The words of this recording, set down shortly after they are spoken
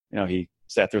He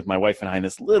sat there with my wife and I in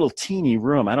this little teeny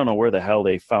room. I don't know where the hell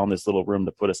they found this little room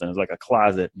to put us in. It was like a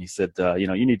closet. And he said,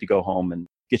 you need to go home and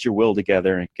get your will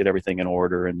together and get everything in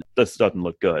order. And this doesn't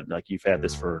look good. Like, you've had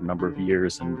this for a number of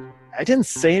years. And I didn't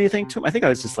say anything to him. I think I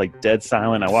was just like dead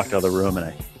silent. I walked out of the room and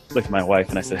I looked at my wife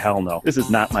and I said, hell no, this is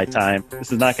not my time.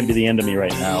 This is not going to be the end of me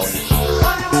right now.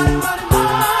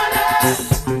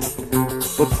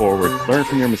 Look forward, learn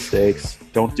from your mistakes.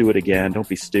 Don't do it again. Don't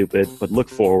be stupid, but look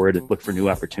forward, look for new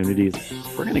opportunities.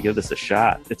 We're going to give this a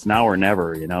shot. It's now or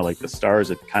never, like the stars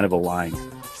have kind of aligned.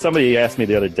 Somebody asked me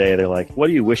the other day, they're like, what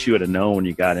do you wish you would have known when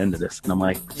you got into this? And I'm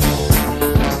like,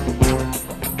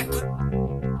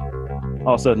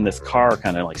 all of a sudden this car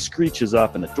kind of like screeches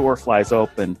up and the door flies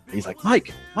open. He's like,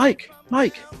 Mike.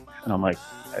 And I'm like,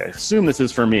 I assume this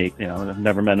is for me. I've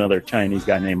never met another Chinese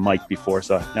guy named Mike before.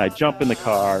 So I jump in the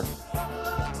car.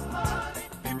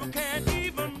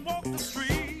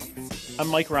 I'm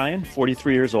Mike Ryan,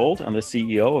 43 years old. I'm the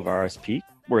CEO of RSP.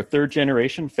 We're a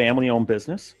third-generation family-owned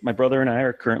business. My brother and I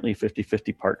are currently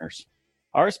 50-50 partners.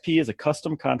 RSP is a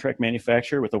custom contract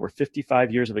manufacturer with over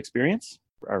 55 years of experience.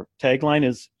 Our tagline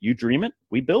is, you dream it,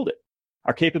 we build it.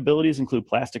 Our capabilities include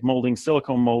plastic molding,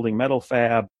 silicone molding, metal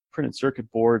fab, printed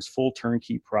circuit boards, full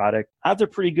turnkey product. Odds are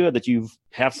pretty good that you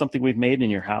have something we've made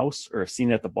in your house or have seen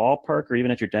it at the ballpark or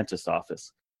even at your dentist's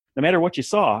office. No matter what you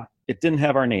saw, it didn't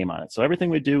have our name on it. So everything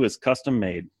we do is custom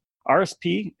made.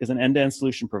 RSP is an end-to-end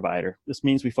solution provider. This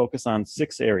means we focus on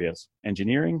 6 areas: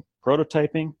 engineering,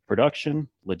 prototyping, production,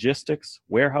 logistics,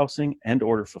 warehousing, and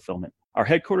order fulfillment. Our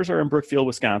headquarters are in Brookfield,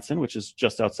 Wisconsin, which is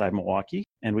just outside Milwaukee,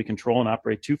 and we control and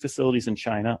operate 2 facilities in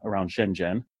China around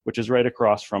Shenzhen, which is right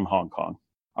across from Hong Kong.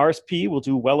 RSP will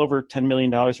do well over $10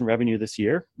 million in revenue this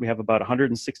year. We have about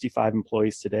 165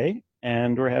 employees today,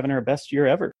 and we're having our best year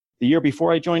ever. The year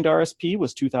before I joined RSP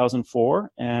was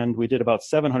 2004, and we did about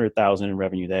 $700,000 in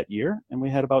revenue that year, and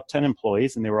we had about 10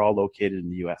 employees, and they were all located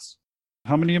in the U.S.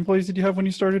 How many employees did you have when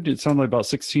you started? It sounded like about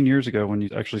 16 years ago when you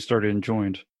actually started and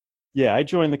joined. Yeah, I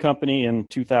joined the company in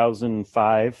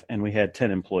 2005, and we had 10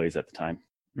 employees at the time.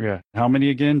 Yeah. How many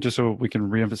again, just so we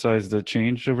can reemphasize the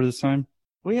change over this time?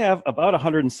 We have about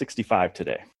 165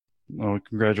 today. Oh,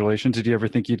 congratulations. Did you ever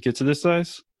think you'd get to this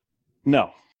size?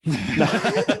 No.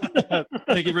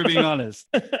 Thank you for being honest.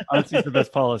 Honesty is the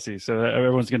best policy. So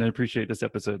everyone's going to appreciate this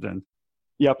episode then.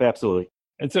 Yep, absolutely.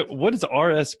 And so what does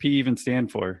RSP even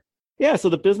stand for? Yeah, so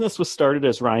the business was started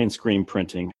as Ryan Screen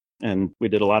Printing. And we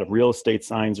did a lot of real estate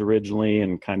signs originally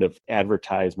and kind of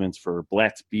advertisements for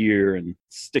Blatt's beer and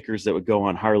stickers that would go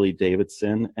on Harley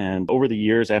Davidson. And over the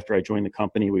years after I joined the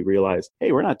company, we realized,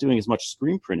 hey, we're not doing as much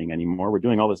screen printing anymore. We're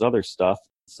doing all this other stuff.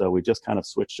 So we just kind of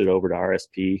switched it over to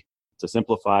RSP to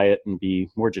simplify it and be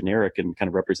more generic and kind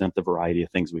of represent the variety of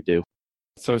things we do.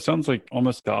 So it sounds like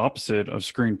almost the opposite of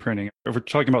screen printing. If we're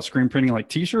talking about screen printing like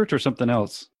t-shirts or something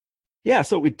else? Yeah,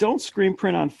 so we don't screen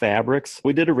print on fabrics.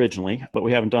 We did originally, but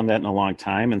we haven't done that in a long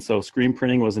time. And so screen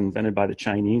printing was invented by the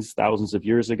Chinese thousands of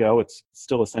years ago. It's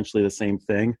still essentially the same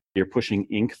thing. You're pushing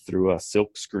ink through a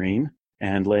silk screen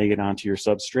and laying it onto your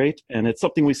substrate. And it's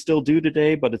something we still do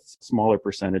today, but it's a smaller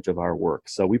percentage of our work.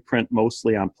 So we print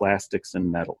mostly on plastics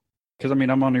and metal. Because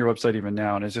I'm on your website even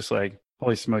now, and it's just like,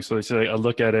 holy smokes. So I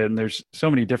look at it and there's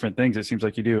so many different things it seems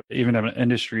like you do. Even in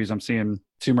industries, I'm seeing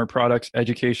consumer products,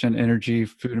 education, energy,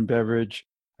 food and beverage.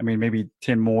 I mean, maybe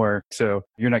 10 more. So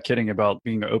you're not kidding about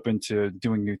being open to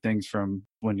doing new things from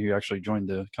when you actually joined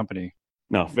the company.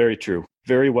 No, very true.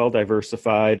 Very well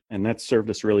diversified. And that's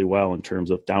served us really well in terms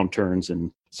of downturns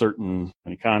in certain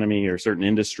economy or certain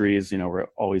industries. We're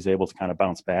always able to kind of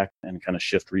bounce back and kind of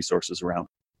shift resources around.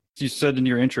 You said in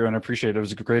your intro, and I appreciate it, it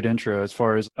was a great intro as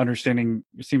far as understanding.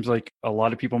 It seems like a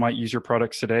lot of people might use your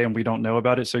products today and we don't know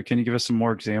about it. So can you give us some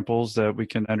more examples that we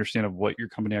can understand of what your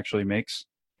company actually makes?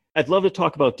 I'd love to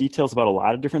talk about details about a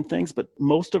lot of different things, but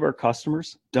most of our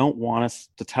customers don't want us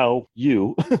to tell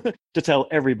you, to tell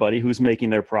everybody who's making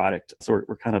their product. So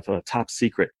we're kind of a top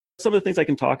secret. Some of the things I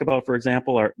can talk about, for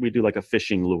example, are we do like a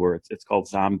fishing lure. It's called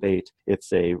Zombait.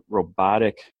 It's a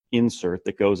robotic insert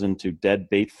that goes into dead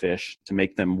bait fish to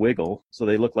make them wiggle so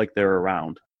they look like they're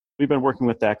around. We've been working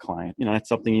with that client. That's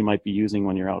something you might be using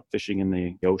when you're out fishing in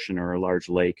the ocean or a large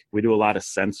lake. We do a lot of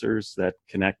sensors that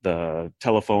connect the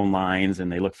telephone lines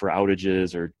and they look for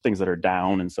outages or things that are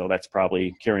down. And so that's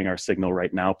probably carrying our signal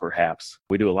right now, perhaps.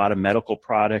 We do a lot of medical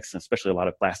products, especially a lot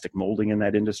of plastic molding in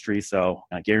that industry. So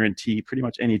I guarantee pretty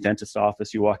much any dentist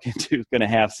office you walk into is going to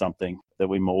have something that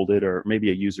we molded or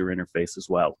maybe a user interface as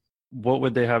well. What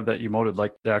would they have that you molded,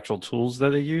 like the actual tools that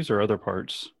they use or other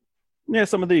parts? Yeah,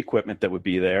 some of the equipment that would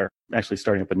be there. I'm actually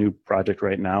starting up a new project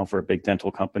right now for a big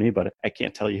dental company, but I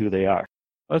can't tell you who they are.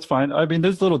 That's fine. I mean,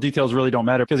 those little details really don't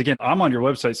matter because again, I'm on your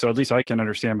website, so at least I can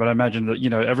understand. But I imagine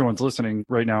that, everyone's listening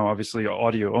right now, obviously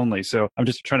audio only. So I'm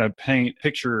just trying to paint a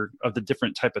picture of the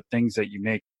different type of things that you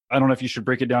make. I don't know if you should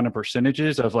break it down in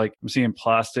percentages of like, I'm seeing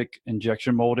plastic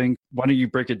injection molding. Why don't you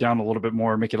break it down a little bit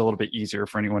more, make it a little bit easier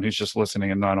for anyone who's just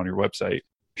listening and not on your website?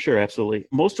 Sure, absolutely.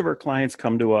 Most of our clients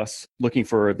come to us looking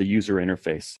for the user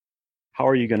interface. How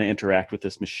are you going to interact with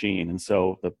this machine? And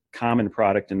so the common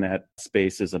product in that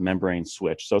space is a membrane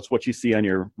switch. So it's what you see on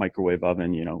your microwave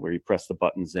oven, where you press the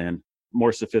buttons in.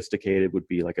 More sophisticated would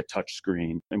be like a touch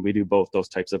screen. And we do both those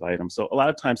types of items. So a lot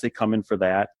of times they come in for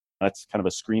that. That's kind of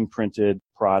a screen printed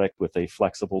product with a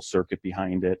flexible circuit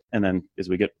behind it. And then as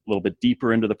we get a little bit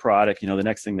deeper into the product, the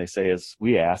next thing they say is,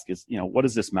 we ask is, what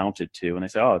is this mounted to? And they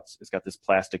say, oh, it's got this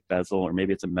plastic bezel, or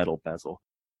maybe it's a metal bezel.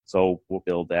 So we'll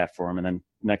build that for them. And then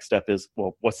next step is,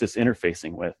 well, what's this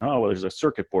interfacing with? Oh, well, there's a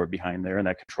circuit board behind there and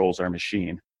that controls our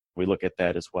machine. We look at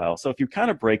that as well. So if you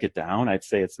kind of break it down, I'd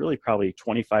say it's really probably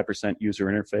 25% user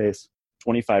interface,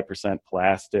 25%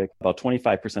 plastic. About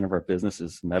 25% of our business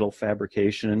is metal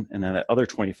fabrication. And then that other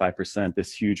 25%,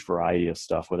 this huge variety of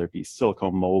stuff, whether it be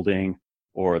silicone molding,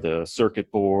 or the circuit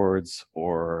boards,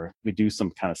 or we do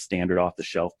some kind of standard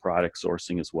off-the-shelf product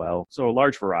sourcing as well. So a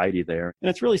large variety there. And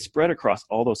it's really spread across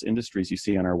all those industries you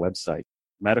see on our website: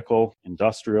 medical,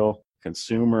 industrial,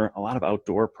 consumer, a lot of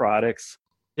outdoor products.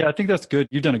 Yeah, I think that's good.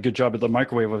 You've done a good job. The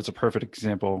microwave was a perfect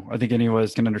example. I think anyone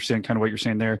can understand kind of what you're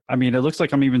saying there. I mean, it looks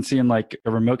like I'm even seeing like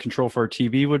a remote control for a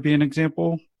TV would be an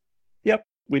example. Yep.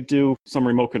 We do some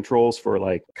remote controls for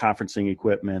like conferencing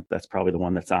equipment. That's probably the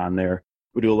one that's on there.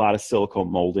 We do a lot of silicone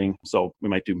molding. So we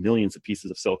might do millions of pieces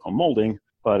of silicone molding,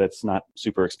 but it's not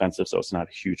super expensive. So it's not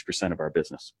a huge percent of our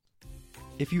business.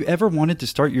 If you ever wanted to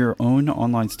start your own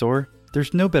online store,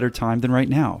 there's no better time than right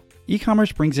now.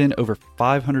 E-commerce brings in over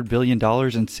 $500 billion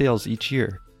in sales each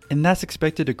year, and that's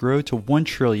expected to grow to $1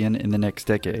 trillion in the next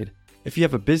decade. If you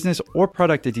have a business or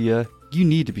product idea, you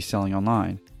need to be selling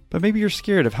online. But maybe you're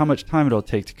scared of how much time it'll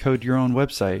take to code your own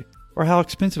website, or how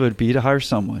expensive it would be to hire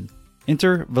someone.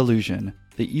 Enter Volusion,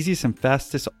 the easiest and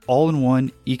fastest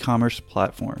all-in-one e-commerce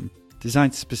platform,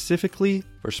 designed specifically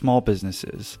for small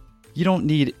businesses. You don't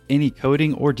need any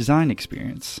coding or design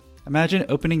experience. Imagine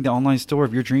opening the online store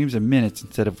of your dreams in minutes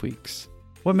instead of weeks.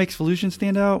 What makes Volusion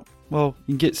stand out? Well,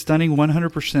 you can get stunning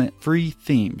 100% free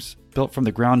themes built from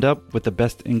the ground up with the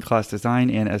best in-class design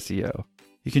and SEO.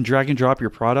 You can drag and drop your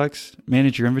products,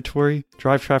 manage your inventory,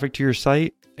 drive traffic to your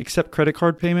site, accept credit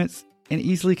card payments, and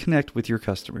easily connect with your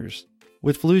customers.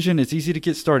 With Volusion, it's easy to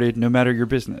get started no matter your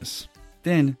business.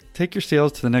 Then, take your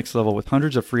sales to the next level with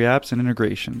hundreds of free apps and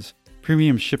integrations,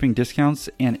 premium shipping discounts,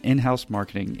 and in-house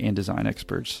marketing and design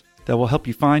experts that will help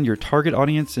you find your target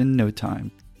audience in no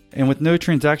time. And with no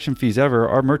transaction fees ever,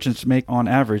 our merchants make on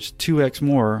average 2x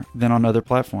more than on other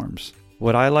platforms.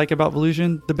 What I like about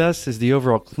Volusion the best is the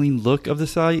overall clean look of the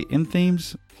site and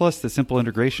themes, plus the simple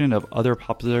integration of other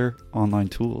popular online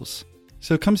tools.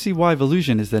 So come see why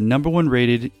Volusion is the #1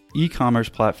 rated e-commerce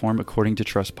platform according to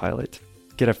Trustpilot.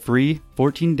 Get a free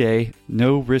 14-day,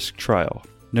 no-risk trial.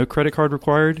 No credit card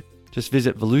required. Just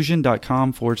visit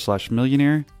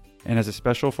volusion.com/millionaire. And as a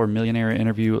special for Millionaire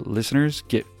Interview listeners,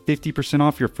 get 50%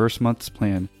 off your first month's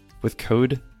plan with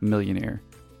code MILLIONAIRE.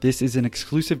 This is an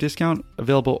exclusive discount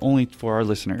available only for our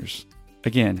listeners.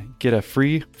 Again, get a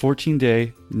free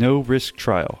 14-day, no-risk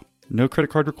trial. No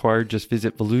credit card required. Just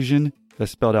visit Volusion,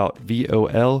 that's spelled out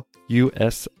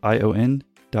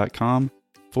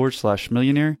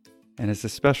VOLUSION.com/millionaire. And as a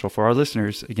special for our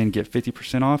listeners, again, get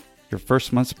 50% off your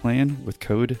first month's plan with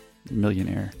code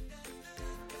MILLIONAIRE.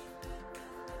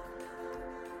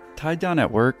 Tied down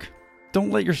at work?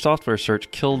 Don't let your software search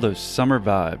kill those summer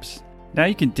vibes. Now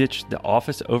you can ditch the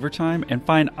office overtime and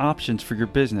find options for your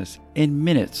business in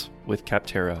minutes with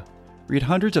Capterra. Read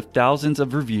hundreds of thousands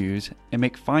of reviews and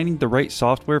make finding the right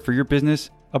software for your business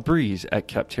a breeze at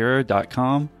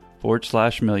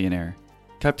capterra.com/millionaire.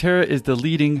 Capterra is the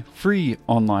leading free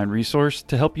online resource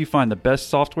to help you find the best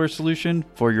software solution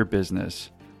for your business.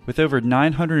 With over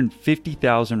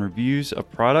 950,000 reviews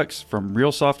of products from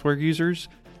real software users,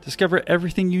 discover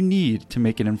everything you need to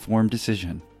make an informed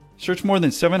decision. Search more than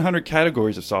 700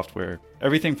 categories of software,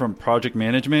 everything from project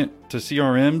management to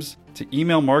CRMs to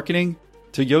email marketing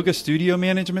to yoga studio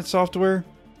management software.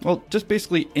 Well, just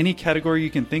basically any category you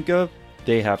can think of,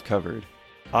 they have covered.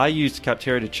 I used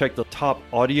Capterra to check the top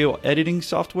audio editing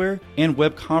software and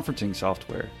web conferencing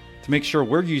software to make sure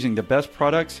we're using the best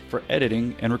products for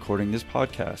editing and recording this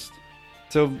podcast.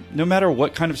 So no matter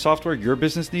what kind of software your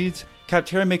business needs,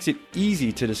 Capterra makes it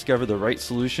easy to discover the right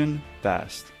solution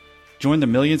fast. Join the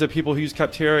millions of people who use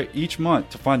Capterra each month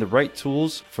to find the right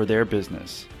tools for their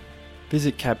business.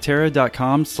 Visit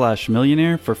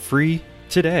Capterra.com/millionaire for free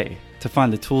today to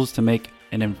find the tools to make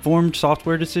an informed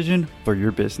software decision for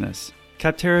your business.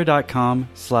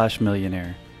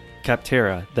 Capterra.com/millionaire.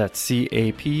 Capterra, that's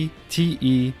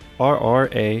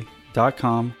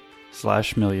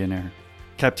CAPTERRA.com/millionaire.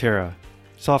 Capterra,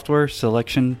 software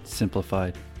selection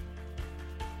simplified.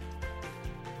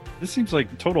 This seems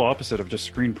like total opposite of just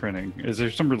screen printing. Is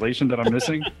there some relation that I'm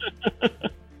missing?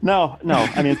 No.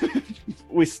 I mean,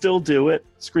 we still do it.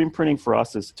 Screen printing for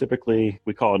us is typically,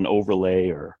 we call it an overlay,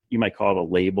 or you might call it a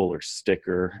label or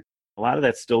sticker. A lot of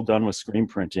that's still done with screen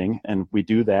printing, and we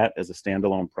do that as a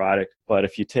standalone product. But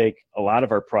if you take a lot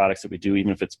of our products that we do,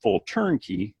 even if it's full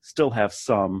turnkey, still have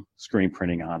some screen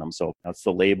printing on them. So that's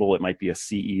the label. It might be a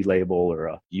CE label or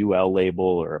a UL label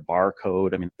or a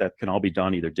barcode. I mean, that can all be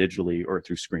done either digitally or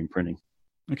through screen printing.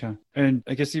 Okay. And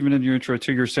I guess even in your intro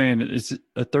too, you're saying it's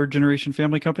a third generation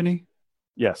family company?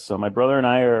 Yes. So my brother and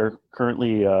I are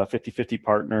currently 50-50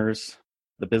 partners.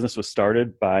 The business was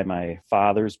started by my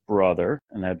father's brother,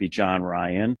 and that'd be John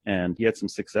Ryan, and he had some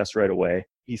success right away.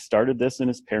 He started this in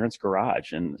his parents'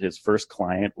 garage, and his first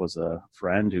client was a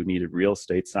friend who needed real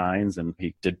estate signs, and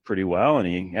he did pretty well, and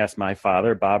he asked my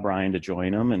father, Bob Ryan, to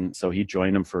join him, and so he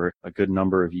joined him for a good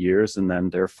number of years, and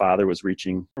then their father was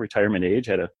reaching retirement age,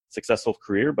 had a successful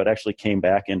career, but actually came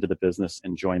back into the business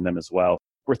and joined them as well.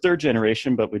 We're third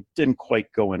generation, but we didn't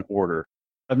quite go in order.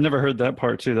 I've never heard that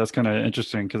part too. That's kind of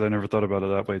interesting because I never thought about it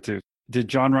that way too. Did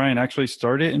John Ryan actually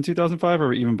start it in 2005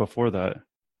 or even before that?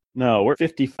 No, we're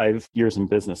 55 years in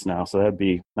business now. So that'd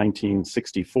be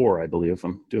 1964, I believe, if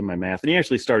I'm doing my math. And he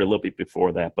actually started a little bit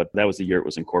before that, but that was the year it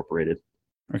was incorporated.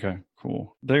 Okay,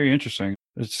 cool. Very interesting.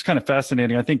 It's just kind of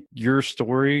fascinating. I think your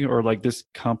story or like this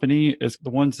company is the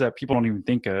ones that people don't even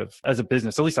think of as a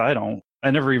business. At least I don't.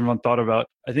 I never even thought about.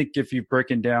 I think if you break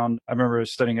it down, I remember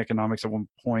studying economics at one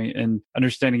point and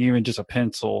understanding even just a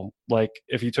pencil, like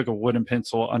if you took a wooden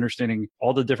pencil, understanding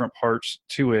all the different parts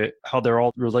to it, how they're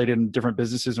all related in different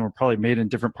businesses and were probably made in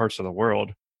different parts of the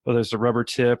world, whether it's the rubber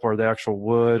tip or the actual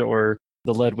wood or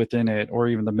the lead within it or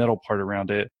even the metal part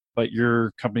around it. But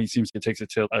your company seems to take it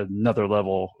to another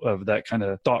level of that kind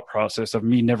of thought process of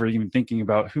me never even thinking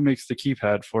about who makes the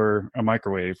keypad for a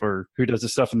microwave or who does the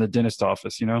stuff in the dentist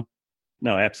office, you know?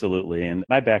 No, absolutely. And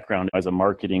my background as a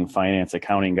marketing, finance,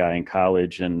 accounting guy in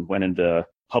college and went into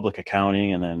public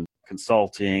accounting and then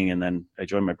consulting. And then I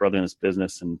joined my brother in this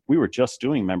business and we were just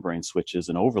doing membrane switches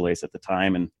and overlays at the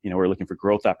time. And, we were looking for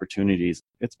growth opportunities.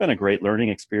 It's been a great learning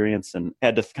experience and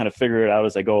had to kind of figure it out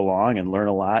as I go along and learn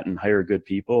a lot and hire good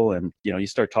people. And, you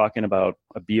start talking about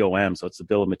a BOM. So it's a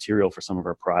bill of material for some of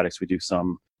our products. We do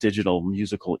some digital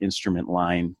musical instrument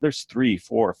line. There's 300,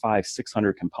 400, 500,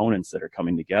 600 components that are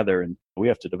coming together. And we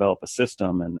have to develop a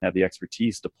system and have the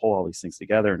expertise to pull all these things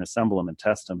together and assemble them and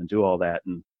test them and do all that.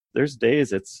 And there's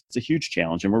days it's a huge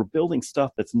challenge and we're building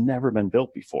stuff that's never been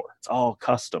built before. It's all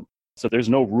custom. So there's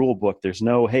no rule book. There's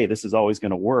no, hey, this is always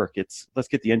going to work. It's let's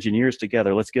get the engineers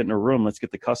together. Let's get in a room. Let's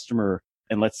get the customer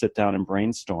and let's sit down and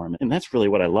brainstorm. And that's really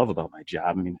what I love about my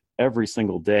job. I mean, every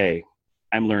single day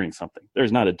I'm learning something.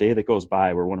 There's not a day that goes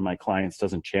by where one of my clients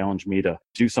doesn't challenge me to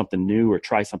do something new or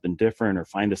try something different or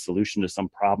find a solution to some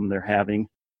problem they're having.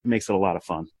 It makes it a lot of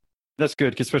fun. That's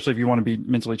good, especially if you want to be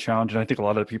mentally challenged. And I think a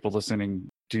lot of the people listening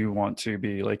do want to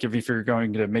be like, if you're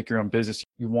going to make your own business,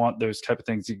 you want those type of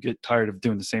things. You get tired of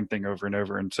doing the same thing over and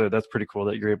over. And so that's pretty cool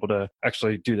that you're able to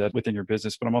actually do that within your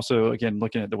business. But I'm also, again,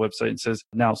 looking at the website and says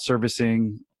now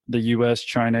servicing the US,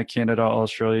 China, Canada,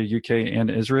 Australia, UK,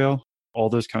 and Israel, all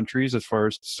those countries as far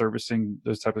as servicing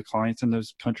those type of clients in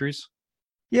those countries.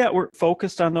 Yeah, we're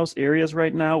focused on those areas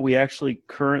right now. We actually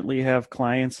currently have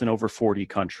clients in over 40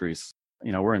 countries.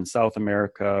 We're in South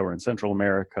America, we're in Central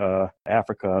America,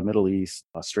 Africa, Middle East,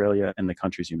 Australia, and the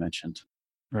countries you mentioned.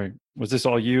 Right. Was this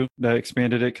all you that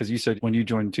expanded it? Because you said when you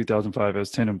joined in 2005, it was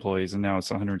 10 employees and now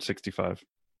it's 165.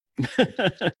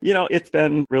 It's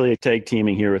been really a tag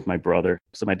teaming here with my brother.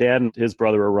 So my dad and his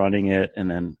brother were running it. And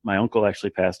then my uncle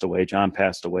actually passed away. John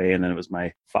passed away. And then it was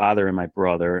my father and my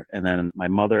brother. And then my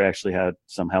mother actually had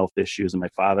some health issues and my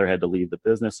father had to leave the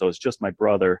business. So it's just my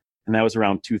brother. And that was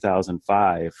around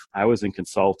 2005. I was in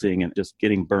consulting and just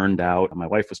getting burned out. My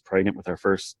wife was pregnant with our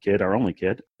first kid, our only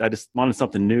kid. I just wanted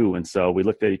something new. And so we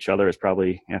looked at each other as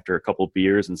probably after a couple of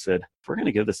beers and said, if we're going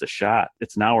to give this a shot,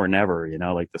 it's now or never,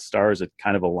 like the stars had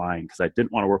kind of aligned because I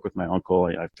didn't want to work with my uncle.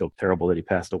 I feel terrible that he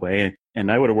passed away. And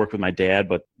I would have worked with my dad,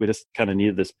 but we just kind of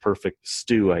needed this perfect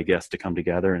stew, I guess, to come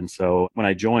together. And so when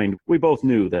I joined, we both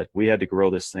knew that we had to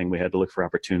grow this thing. We had to look for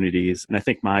opportunities. And I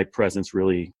think my presence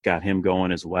really got him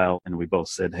going as well. And we both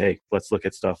said, hey, let's look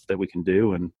at stuff that we can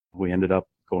do. And we ended up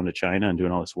going to China and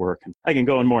doing all this work. And I can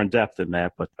go in more in depth than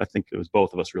that, but I think it was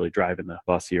both of us really driving the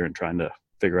bus here and trying to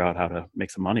figure out how to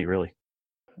make some money, really.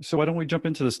 So why don't we jump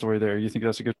into the story there? You think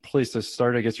that's a good place to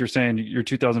start? I guess you're saying you're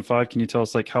 2005. Can you tell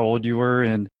us like how old you were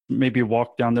and maybe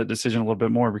walk down that decision a little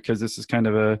bit more? Because this is kind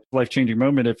of a life-changing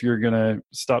moment. If you're going to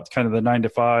stop kind of the 9 to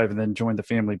 5 and then join the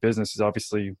family business, is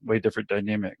obviously way different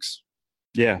dynamics.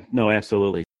 Yeah, no,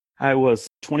 absolutely. I was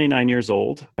 29 years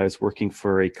old. I was working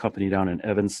for a company down in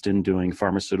Evanston doing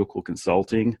pharmaceutical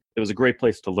consulting. It was a great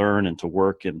place to learn and to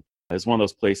work. And it was one of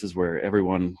those places where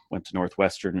everyone went to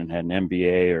Northwestern and had an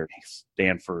MBA or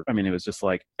Stanford. I mean, it was just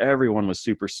like everyone was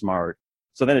super smart.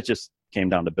 So then it just came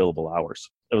down to billable hours.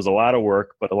 It was a lot of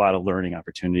work, but a lot of learning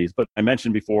opportunities. But I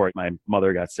mentioned before, my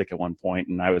mother got sick at one point,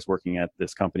 and I was working at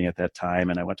this company at that time.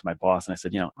 And I went to my boss and I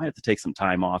said, I have to take some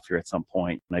time off here at some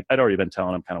point. And I'd already been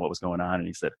telling him kind of what was going on. And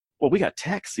he said, well, we got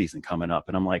tax season coming up.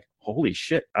 And I'm like, holy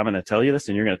shit, I'm going to tell you this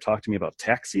and you're going to talk to me about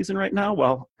tax season right now?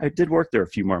 Well, I did work there a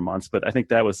few more months, but I think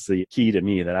that was the key to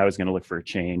me, that I was going to look for a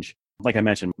change. Like I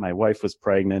mentioned, my wife was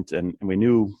pregnant and we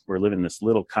knew we were living in this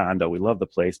little condo. We loved the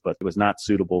place, but it was not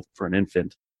suitable for an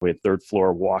infant. We had third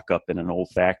floor walk up in an old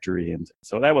factory. And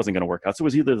so that wasn't going to work out. So it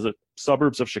was either the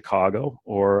suburbs of Chicago,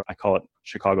 or I call it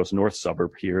Chicago's north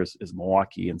suburb here is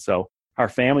Milwaukee. And so our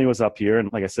family was up here.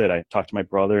 And like I said, I talked to my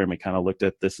brother and we kind of looked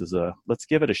at this as let's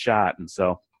give it a shot. And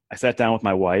so I sat down with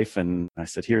my wife and I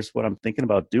said, here's what I'm thinking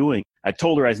about doing. I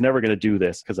told her I was never going to do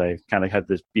this because I kind of had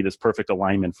this be this perfect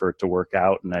alignment for it to work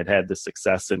out. And I'd had this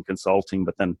success in consulting,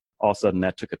 but then all of a sudden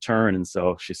that took a turn. And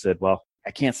so she said, well,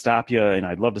 I can't stop you and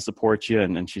I'd love to support you.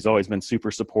 And she's always been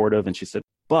super supportive. And she said,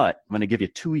 but I'm going to give you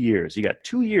 2 years. You got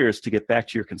 2 years to get back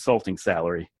to your consulting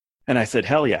salary. And I said,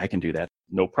 hell yeah, I can do that.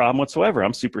 No problem whatsoever.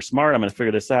 I'm super smart. I'm going to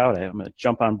figure this out. I'm going to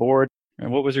jump on board.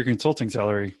 And what was your consulting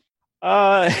salary?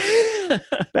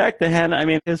 Back then, I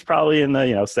mean, it was probably in the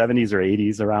 70s or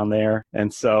 80s around there.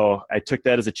 And so I took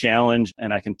that as a challenge.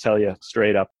 And I can tell you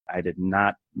straight up, I did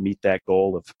not meet that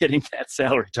goal of getting that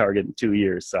salary target in 2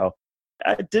 years. So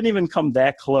I didn't even come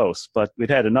that close, but we'd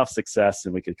had enough success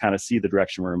and we could kind of see the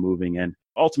direction we were moving in.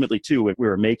 Ultimately, too, we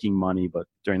were making money, but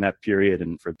during that period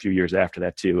and for a few years after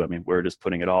that, too, I mean, we're just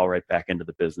putting it all right back into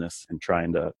the business and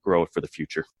trying to grow it for the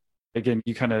future. Again,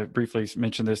 you kind of briefly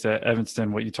mentioned this at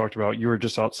Evanston, what you talked about. You were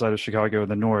just outside of Chicago in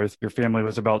the north. Your family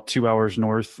was about 2 hours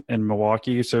north in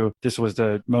Milwaukee. So this was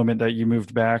the moment that you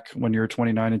moved back when you were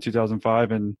 29 in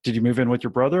 2005. And did you move in with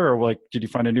your brother or did you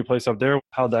find a new place up there?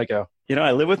 How'd that go?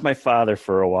 I lived with my father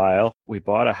for a while. We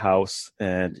bought a house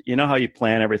and you know how you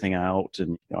plan everything out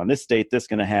and on this date, this is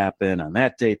going to happen, on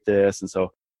that date, this. And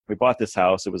so we bought this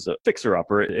house. It was a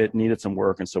fixer-upper. It needed some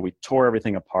work. And so we tore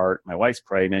everything apart. My wife's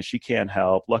pregnant. She can't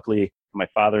help. Luckily, my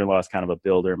father-in-law is kind of a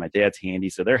builder. My dad's handy.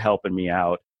 So they're helping me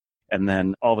out. And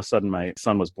then all of a sudden, my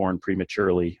son was born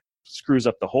prematurely. Screws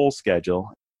up the whole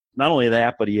schedule. Not only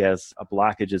that, but he has a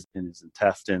blockage in his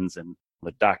intestines. And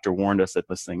the doctor warned us that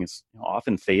this thing is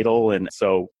often fatal. And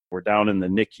so we're down in the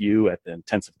NICU at the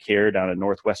intensive care down at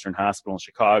Northwestern Hospital in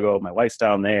Chicago. My wife's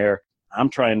down there. I'm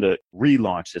trying to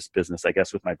relaunch this business, I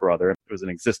guess, with my brother. It was an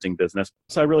existing business.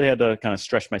 So I really had to kind of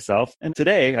stretch myself. And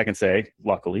today I can say,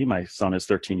 luckily, my son is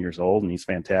 13 years old and he's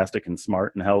fantastic and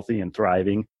smart and healthy and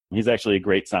thriving. He's actually a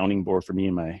great sounding board for me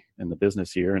in the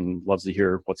business here and loves to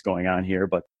hear what's going on here.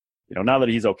 But now that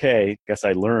he's okay, I guess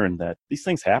I learned that these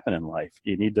things happen in life.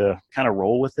 You need to kind of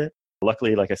roll with it.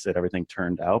 Luckily, like I said, everything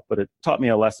turned out, but it taught me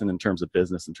a lesson in terms of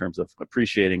business, in terms of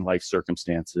appreciating life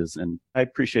circumstances. And I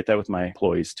appreciate that with my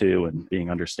employees too, and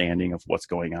being understanding of what's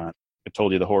going on. I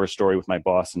told you the horror story with my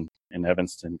boss in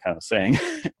Evanston, kind of saying,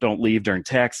 don't leave during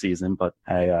tax season, but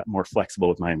I'm more flexible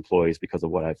with my employees because of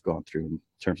what I've gone through in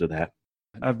terms of that.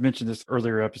 I've mentioned this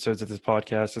earlier episodes of this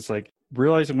podcast. It's like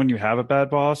realizing when you have a bad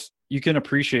boss, you can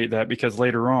appreciate that because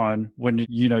later on, when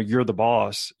you're the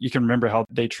boss, you can remember how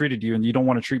they treated you and you don't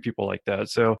want to treat people like that.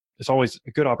 So it's always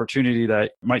a good opportunity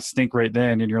that might stink right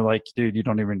then. And you're like, dude, you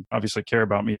don't even obviously care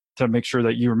about me, to make sure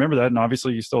that you remember that. And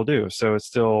obviously you still do. So it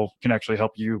still can actually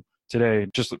help you today,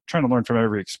 just trying to learn from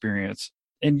every experience.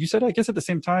 And you said, I guess at the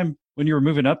same time, when you were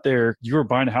moving up there, you were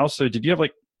buying a house. So did you have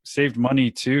saved money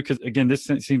too? Because again, this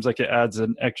seems like it adds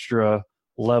an extra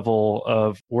level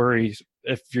of worry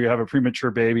if you have a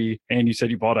premature baby and you said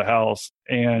you bought a house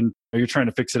and you're trying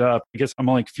to fix it up. I guess I'm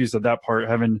only confused at that part,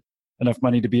 having enough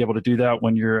money to be able to do that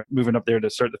when you're moving up there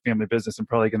to start the family business and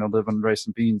probably going to live on rice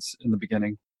and beans in the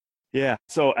beginning. Yeah.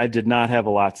 So I did not have a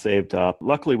lot saved up.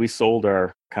 Luckily, we sold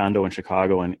our condo in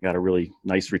Chicago and got a really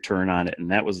nice return on it.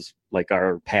 And that was like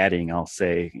our padding, I'll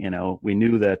say. We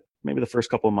knew that maybe the first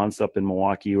couple of months up in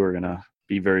Milwaukee, we were going to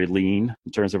be very lean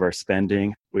in terms of our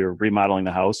spending. We were remodeling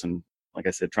the house and like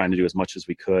I said, trying to do as much as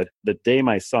we could. The day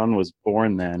my son was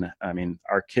born then, I mean,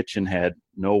 our kitchen had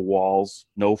no walls,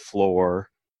 no floor.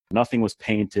 Nothing was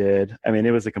painted. I mean,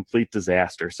 it was a complete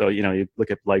disaster. So, you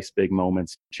look at life's big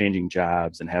moments, changing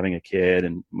jobs and having a kid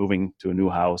and moving to a new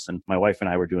house. And my wife and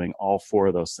I were doing all four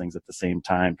of those things at the same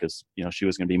time because, she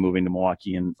was going to be moving to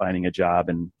Milwaukee and finding a job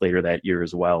and later that year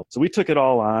as well. So we took it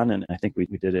all on and I think we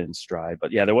did it in stride.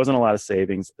 But yeah, there wasn't a lot of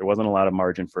savings. There wasn't a lot of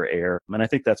margin for error. And I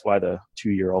think that's why the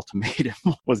 2-year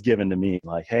ultimatum was given to me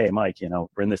like, hey, Mike,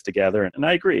 we're in this together. And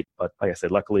I agreed. But like I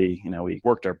said, luckily, we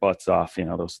worked our butts off,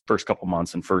 those first couple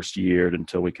months and first year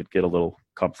until we could get a little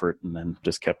comfort and then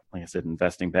just kept, like I said,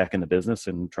 investing back in the business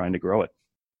and trying to grow it.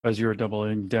 As you were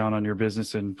doubling down on your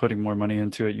business and putting more money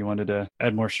into it, you wanted to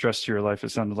add more stress to your life,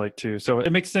 it sounded like too. So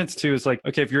it makes sense too. It's like,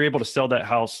 okay, if you're able to sell that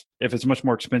house, if it's much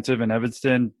more expensive in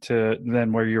Evanston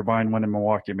than where you're buying one in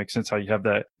Milwaukee, it makes sense how you have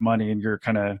that money and you're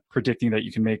kind of predicting that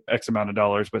you can make X amount of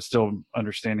dollars, but still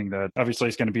understanding that obviously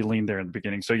it's going to be lean there in the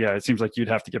beginning. So yeah, it seems like you'd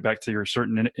have to get back to your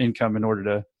certain income in order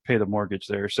to pay the mortgage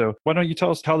there. So why don't you tell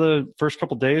us how the first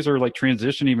couple of days or like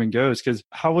transition even goes? Because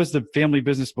how was the family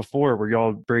business before? Were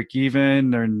y'all break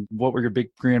even? And what were your big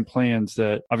grand plans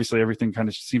that obviously everything kind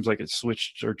of seems like it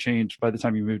switched or changed by the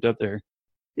time you moved up there?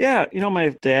 Yeah, my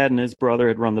dad and his brother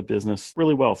had run the business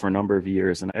really well for a number of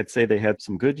years. And I'd say they had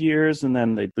some good years and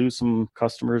then they'd lose some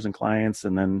customers and clients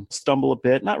and then stumble a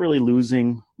bit, not really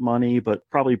losing money, but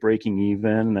probably breaking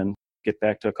even and get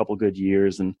back to a couple good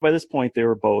years. And by this point, they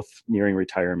were both nearing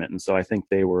retirement. And so I think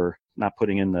they were not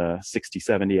putting in the 60,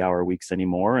 70-hour weeks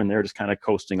anymore. And they're just kind of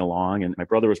coasting along. And my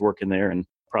brother was working there and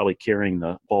probably carrying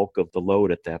the bulk of the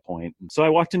load at that point. And so I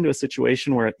walked into a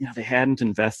situation where they hadn't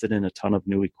invested in a ton of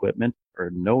new equipment or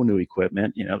no new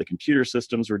equipment. The computer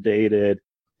systems were dated.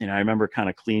 I remember kind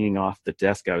of cleaning off the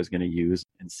desk I was going to use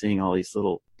and seeing all these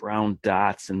little brown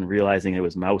dots and realizing it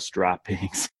was mouse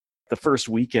droppings. The first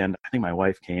weekend, I think my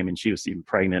wife came and she was even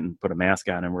pregnant and put a mask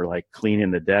on and we're like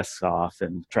cleaning the desks off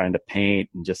and trying to paint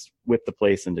and just whip the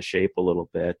place into shape a little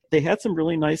bit. They had some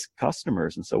really nice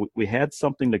customers. And so we had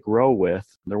something to grow with.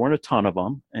 There weren't a ton of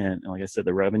them. And like I said,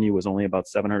 the revenue was only about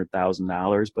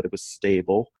 $700,000, but it was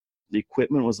stable. The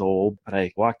equipment was old, but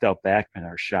I walked out back in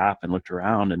our shop and looked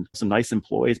around and some nice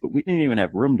employees, but we didn't even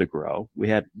have room to grow. We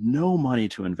had no money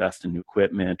to invest in new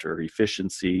equipment or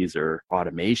efficiencies or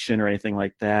automation or anything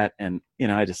like that. And,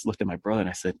 I just looked at my brother and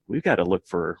I said, we've got to look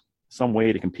for some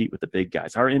way to compete with the big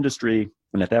guys. Our industry,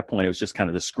 and at that point, it was just kind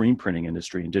of the screen printing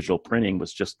industry and digital printing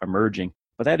was just emerging.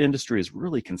 But that industry is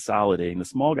really consolidating. The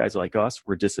small guys like us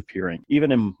were disappearing.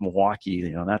 Even in Milwaukee,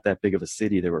 not that big of a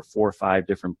city, there were 4 or 5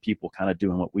 different people kind of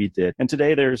doing what we did. And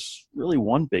today there's really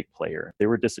one big player. They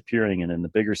were disappearing. And in the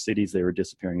bigger cities, they were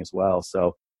disappearing as well.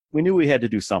 So we knew we had to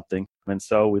do something. And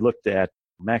so we looked at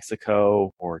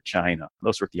Mexico or China.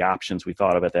 Those were the options we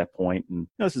thought of at that point. And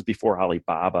this is before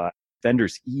Alibaba.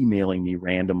 Vendors emailing me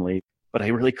randomly, but I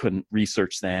really couldn't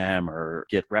research them or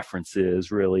get references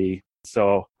really.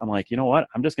 So I'm like, you know what?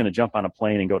 I'm just going to jump on a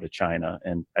plane and go to China.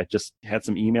 And I just had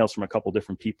some emails from a couple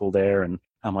different people there. And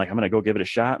I'm like, I'm going to go give it a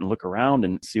shot and look around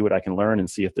and see what I can learn and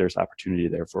see if there's opportunity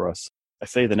there for us. I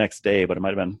say the next day, but it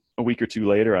might have been a week or two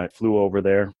later. I flew over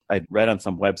there. I'd read on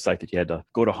some website that you had to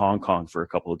go to Hong Kong for a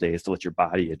couple of days to let your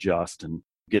body adjust and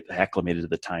get acclimated to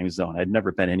the time zone. I'd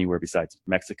never been anywhere besides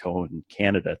Mexico and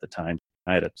Canada at the time.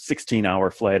 I had a 16-hour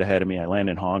flight ahead of me. I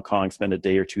landed in Hong Kong, spent a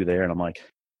day or two there, and I'm like,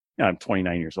 I'm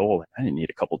 29 years old. I didn't need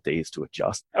a couple of days to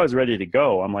adjust. I was ready to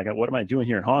go. I'm like, what am I doing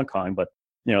here in Hong Kong? But,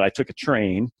 I took a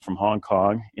train from Hong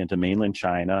Kong into mainland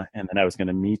China, and then I was going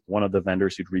to meet one of the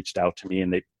vendors who'd reached out to me,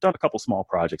 and they'd done a couple small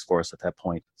projects for us at that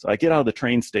point. So I get out of the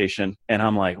train station, and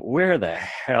I'm like, where the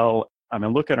hell?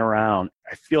 I'm looking around.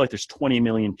 I feel like there's 20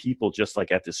 million people just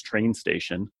like at this train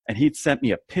station. And he'd sent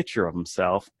me a picture of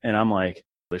himself, and I'm like,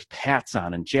 there's hats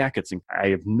on and jackets, and I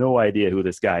have no idea who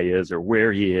this guy is or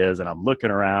where he is. And I'm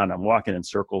looking around, I'm walking in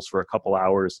circles for a couple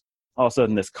hours. All of a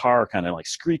sudden, this car kind of like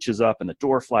screeches up and the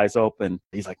door flies open.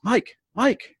 He's like, Mike.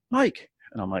 And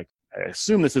I'm like, I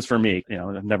assume this is for me.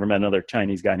 I've never met another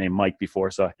Chinese guy named Mike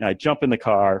before. So I jump in the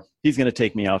car. He's going to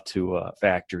take me out to a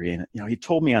factory. And, he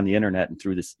told me on the internet and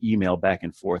through this email back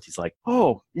and forth, he's like,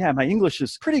 oh, yeah, my English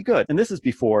is pretty good. And this is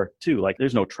before, too, like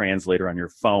there's no translator on your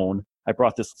phone. I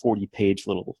brought this 40-page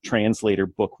little translator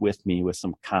book with me with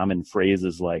some common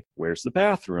phrases like, where's the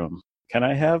bathroom? Can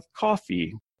I have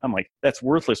coffee? I'm like, that's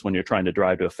worthless when you're trying to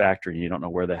drive to a factory and you don't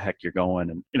know where the heck you're going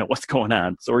and what's going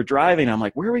on. So we're driving. I'm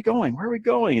like, where are we going?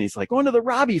 And he's like, going to the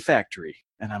Robbie factory.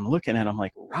 And I'm looking at him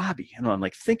like, Robbie. And I'm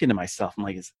like thinking to myself, I'm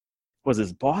like, was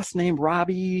his boss named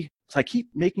Robbie? So I keep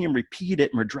making him repeat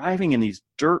it, and we're driving in these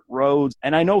dirt roads,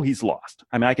 and I know he's lost.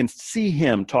 I mean, I can see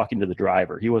him talking to the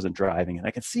driver. He wasn't driving, and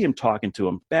I can see him talking to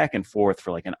him back and forth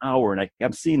for like an hour, and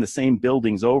I'm seeing the same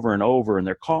buildings over and over, and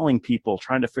they're calling people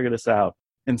trying to figure this out.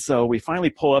 And so we finally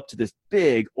pull up to this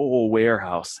big old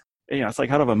warehouse. It's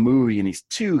like out of a movie, and these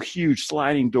two huge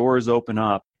sliding doors open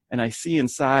up, and I see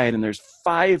inside, and there's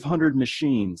 500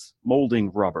 machines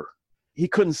molding rubber. He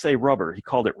couldn't say rubber. He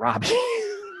called it Robbie.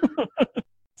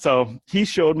 So he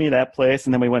showed me that place,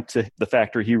 and then we went to the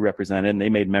factory he represented, and they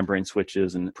made membrane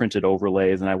switches and printed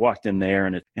overlays. And I walked in there,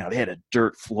 and they had a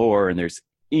dirt floor, and there's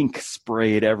ink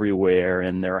sprayed everywhere,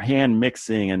 and they're hand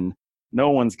mixing, and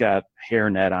no one's got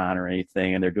hairnet on or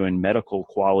anything, and they're doing medical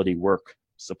quality work,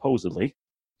 supposedly.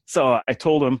 So I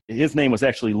told him, his name was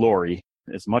actually Lori,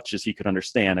 as much as he could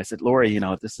understand. I said, Lori,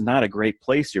 this is not a great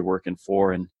place you're working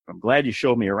for, and I'm glad you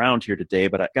showed me around here today,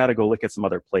 but I got to go look at some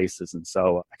other places. And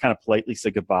so I kind of politely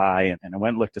said goodbye, and I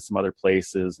went and looked at some other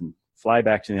places and fly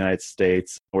back to the United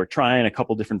States. We're trying a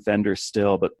couple different vendors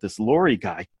still, but this Lori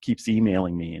guy keeps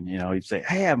emailing me, and he'd say,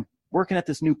 hey, I'm working at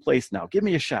this new place now. Give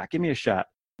me a shot.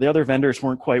 The other vendors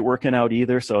weren't quite working out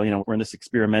either. So, we're in this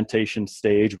experimentation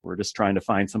stage. We're just trying to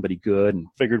find somebody good, and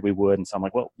figured we would. And so I'm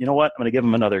like, well, you know what? I'm going to give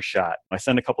them another shot. I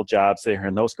send a couple jobs there,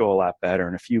 and those go a lot better,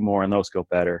 and a few more, and those go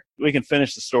better. We can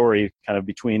finish the story kind of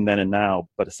between then and now.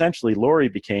 But essentially, Lori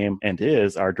became and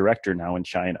is our director now in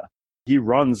China. He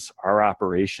runs our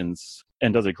operations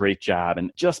and does a great job.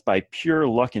 And just by pure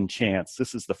luck and chance,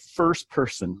 this is the first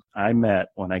person I met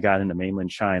when I got into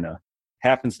mainland China.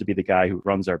 Happens to be the guy who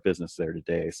runs our business there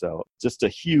today. So just a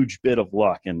huge bit of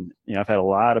luck. And, I've had a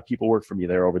lot of people work for me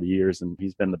there over the years, and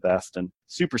he's been the best, and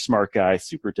super smart guy,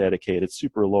 super dedicated,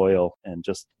 super loyal, and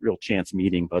just real chance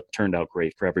meeting, but turned out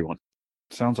great for everyone.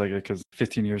 Sounds like it, because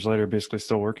 15 years later, basically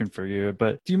still working for you.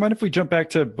 But do you mind if we jump back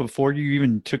to before you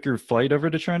even took your flight over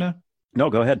to China? No,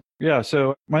 go ahead. Yeah.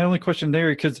 So my only question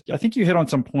there, because I think you hit on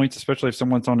some points, especially if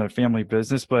someone's on a family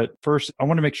business. But first, I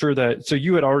want to make sure that, so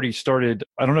you had already started,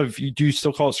 I don't know if you do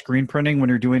still call it screen printing when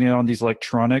you're doing it on these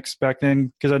electronics back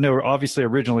then? Because I know obviously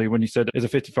originally when you said as a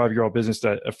 55-year-old business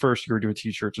that at first you were doing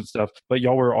t-shirts and stuff, but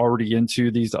y'all were already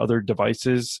into these other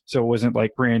devices. So it wasn't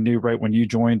like brand new right when you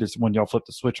joined is when y'all flipped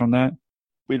the switch on that?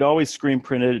 We'd always screen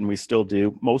printed, and we still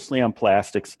do, mostly on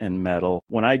plastics and metal.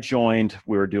 When I joined,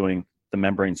 we were doing the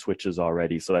membrane switches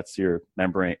already. So that's your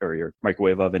membrane or your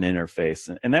microwave oven interface.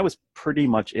 And that was pretty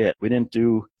much it. We didn't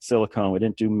do silicone. We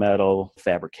didn't do metal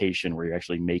fabrication where you're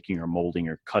actually making or molding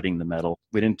or cutting the metal.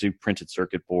 We didn't do printed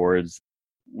circuit boards.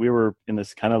 We were in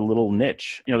this kind of little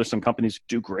niche. There's some companies who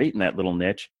do great in that little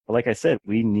niche. But like I said,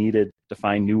 we needed to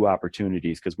find new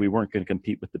opportunities because we weren't going to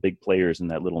compete with the big players in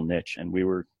that little niche. And we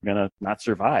were going to not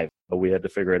survive, but we had to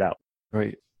figure it out.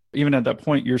 Right. Even at that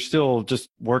point, you're still just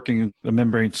working the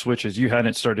membrane switches. You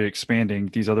hadn't started expanding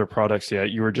these other products yet.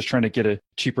 You were just trying to get a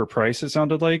cheaper price, it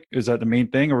sounded like. Is that the main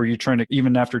thing? Or were you trying to,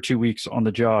 even after 2 weeks on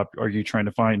the job, are you trying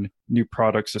to find new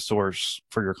products to source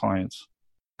for your clients?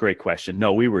 Great question.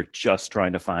 No, we were just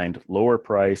trying to find lower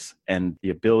price and the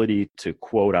ability to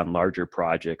quote on larger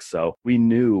projects. So we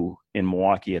knew in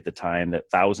Milwaukee at the time that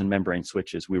 1,000 membrane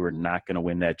switches, we were not going to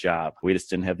win that job. We just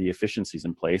didn't have the efficiencies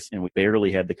in place, and we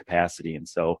barely had the capacity. And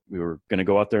so we were going to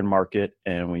go out there and market,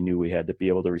 and we knew we had to be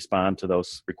able to respond to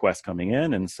those requests coming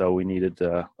in. And so we needed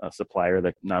a supplier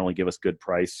that not only give us good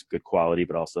price, good quality,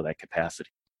 but also that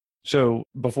capacity. So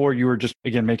before you were just,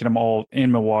 again, making them all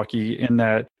in Milwaukee in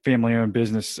that family-owned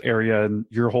business area. And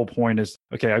your whole point is,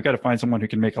 okay, I've got to find someone who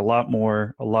can make a lot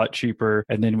more, a lot cheaper,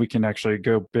 and then we can actually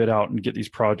go bid out and get these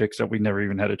projects that we never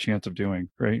even had a chance of doing,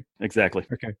 right? Exactly.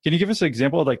 Okay. Can you give us an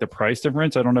example of the price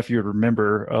difference? I don't know if you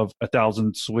remember of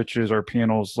 1,000 switches or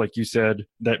panels, like you said,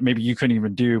 that maybe you couldn't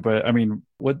even do. But I mean,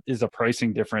 what is the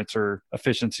pricing difference or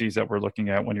efficiencies that we're looking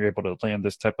at when you're able to land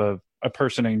this type of a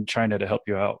person in China to help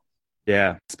you out?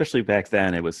 Yeah, especially back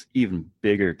then, it was even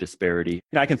bigger disparity.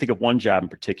 I can think of one job in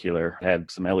particular, it had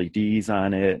some LEDs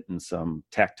on it and some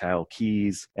tactile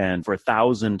keys. And for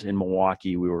 1,000 in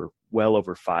Milwaukee, we were well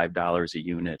over $5 a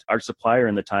unit. Our supplier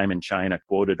in the time in China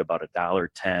quoted about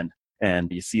 $1.10.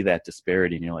 And you see that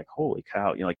disparity and you're like, holy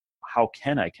cow, how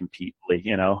can I compete?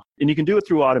 And you can do it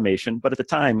through automation, but at the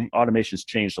time, automation's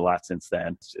changed a lot since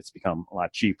then. It's become a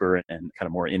lot cheaper and kind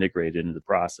of more integrated into the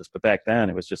process. But back then,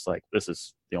 it was just like, this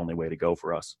is the only way to go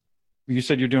for us. You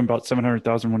said you're doing about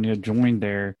 700,000 when you joined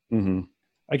there. Mm-hmm.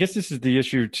 I guess this is the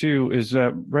issue too, is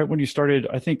that right when you started,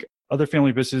 I think other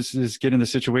family businesses get in the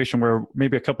situation where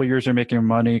maybe a couple of years they're making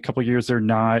money, a couple of years they're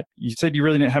not. You said you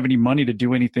really didn't have any money to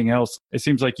do anything else. It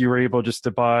seems like you were able just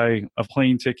to buy a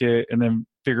plane ticket and then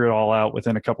figure it all out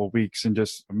within a couple of weeks and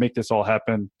just make this all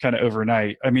happen kind of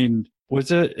overnight. I mean, Was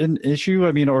it an issue?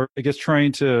 I mean, or I guess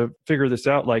trying to figure this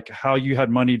out, like how you had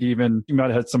money to even, you might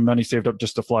have had some money saved up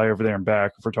just to fly over there and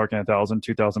back. If we're talking $1,000,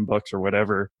 $2,000 or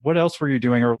whatever, what else were you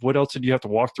doing? Or what else did you have to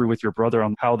walk through with your brother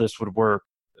on how this would work?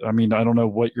 I mean, I don't know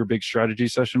what your big strategy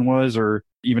session was, or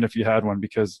even if you had one,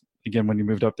 because again, when you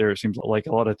moved up there, it seems like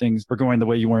a lot of things were going the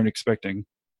way you weren't expecting.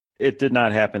 It did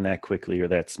not happen that quickly or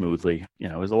that smoothly.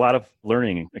 It was a lot of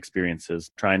learning experiences,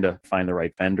 trying to find the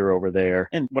right vendor over there.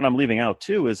 And what I'm leaving out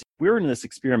too is we were in this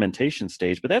experimentation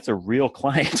stage, but that's a real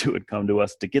client who would come to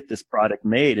us to get this product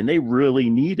made, and they really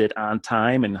need it on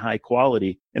time and high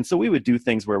quality. And so we would do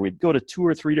things where we'd go to 2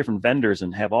 or 3 different vendors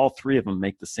and have all 3 of them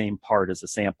make the same part as a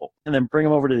sample, and then bring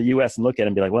them over to the US and look at it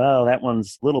and be like, well, that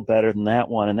one's a little better than that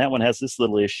one, and that one has this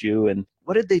little issue, and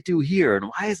what did they do here, and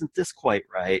why isn't this quite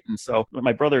right? And so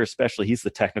my brother especially, he's the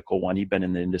technical one. He'd been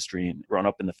in the industry and grown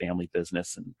up in the family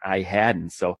business, and I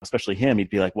hadn't. So especially him, he'd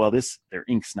be like, well, their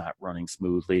ink's not running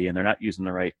smoothly, and they're not using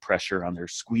the right pressure on their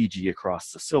squeegee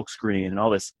across the silk screen and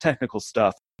all this technical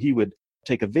stuff. He would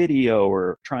take a video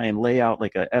or try and lay out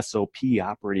like a SOP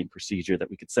operating procedure that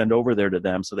we could send over there to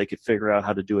them so they could figure out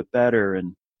how to do it better.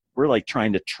 And we're like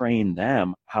trying to train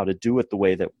them how to do it the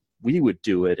way that we would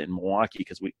do it in Milwaukee,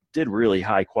 because we did really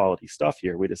high quality stuff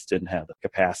here. We just didn't have the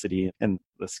capacity and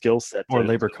the skill set or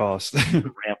labor cost to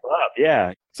ramp up.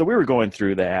 Yeah. So we were going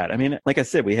through that. I mean, like I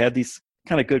said, we had these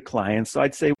kind of good clients. So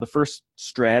I'd say the first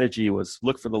strategy was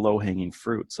look for the low hanging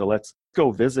fruit. So let's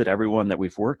go visit everyone that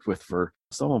we've worked with for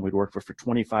someone we'd worked with for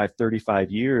 25,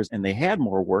 35 years, and they had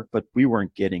more work, but we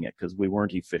weren't getting it because we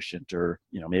weren't efficient, or,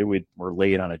 maybe we were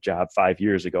late on a job 5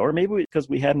 years ago, or maybe because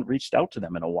we hadn't reached out to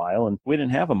them in a while and we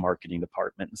didn't have a marketing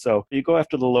department. And so you go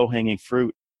after the low hanging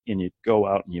fruit and you go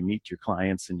out and you meet your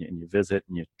clients and you visit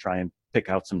and you try and pick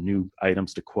out some new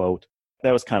items to quote.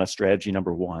 That was kind of strategy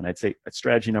number 1. I'd say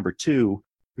strategy number 2,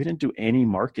 we didn't do any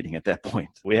marketing at that point.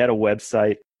 We had a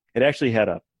website. It actually had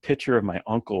a picture of my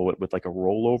uncle with like a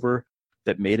rollover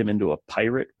that made him into a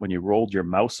pirate when you rolled your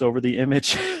mouse over the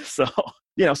image. So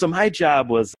my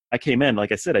job was, I came in,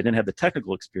 like I said, I didn't have the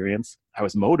technical experience. I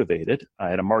was motivated. I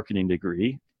had a marketing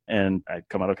degree and I'd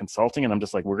come out of consulting, and I'm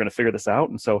just like, we're going to figure this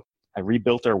out. And so I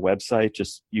rebuilt our website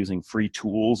just using free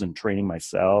tools and training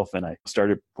myself. And I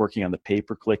started working on the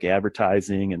pay-per-click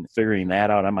advertising and figuring that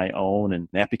out on my own. And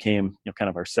that became kind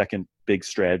of our second big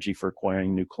strategy for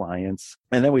acquiring new clients.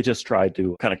 And then we just tried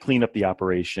to kind of clean up the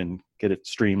operation, get it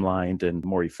streamlined and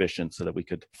more efficient so that we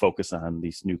could focus on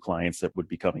these new clients that would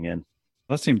be coming in.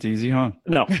 That seemed easy, huh?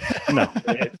 No.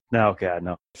 No, God,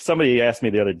 no. Somebody asked me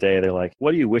the other day, they're like,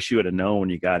 what do you wish you would have known when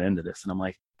you got into this? And I'm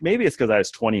like, maybe it's because I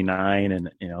was 29 and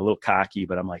a little cocky,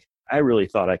 but I'm like, I really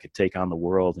thought I could take on the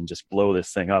world and just blow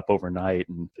this thing up overnight.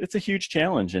 And it's a huge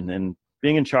challenge. And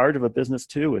being in charge of a business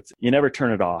too, you never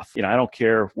turn it off. I don't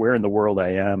care where in the world I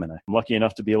am, and I'm lucky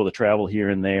enough to be able to travel here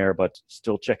and there, but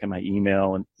still checking my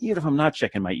email. And even if I'm not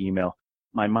checking my email,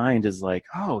 my mind is like,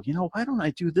 oh, why don't I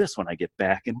do this when I get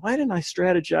back? And why didn't I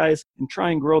strategize and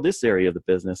try and grow this area of the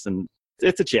business? And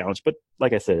it's a challenge, but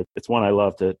like I said, it's one I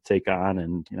love to take on.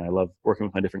 And, I love working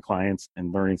with my different clients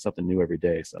and learning something new every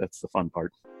day. So that's the fun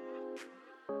part.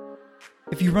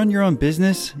 If you run your own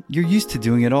business, you're used to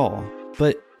doing it all.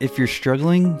 But if you're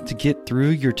struggling to get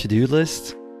through your to-do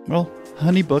list, well,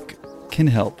 HoneyBook can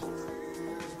help.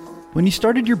 When you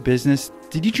started your business,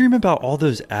 did you dream about all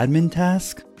those admin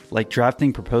tasks, like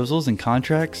drafting proposals and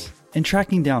contracts and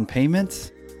tracking down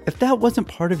payments? If that wasn't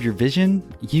part of your vision,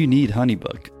 you need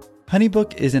HoneyBook.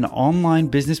 HoneyBook is an online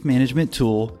business management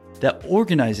tool that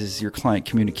organizes your client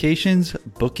communications,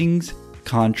 bookings,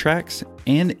 contracts,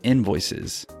 and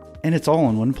invoices. And it's all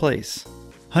in one place.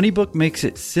 HoneyBook makes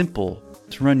it simple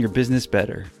to run your business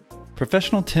better.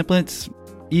 Professional templates,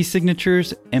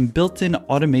 e-signatures, and built-in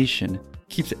automation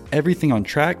keeps everything on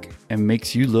track and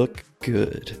makes you look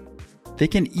good. They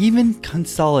can even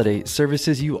consolidate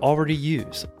services you already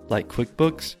use, like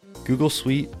QuickBooks, Google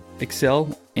Suite,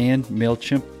 Excel, and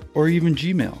MailChimp, or even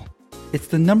Gmail. It's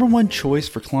the #1 choice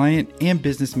for client and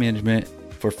business management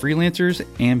for freelancers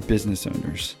and business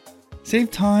owners.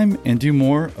 Save time and do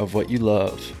more of what you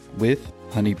love with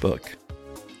HoneyBook.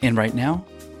 And right now,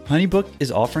 HoneyBook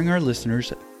is offering our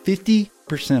listeners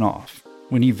 50% off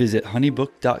when you visit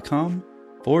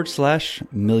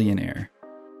honeybook.com/millionaire.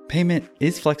 Payment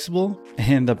is flexible,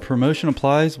 and the promotion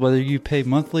applies whether you pay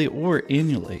monthly or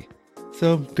annually.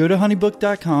 So go to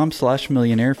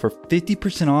honeybook.com/millionaire for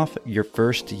 50% off your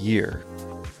first year.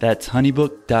 That's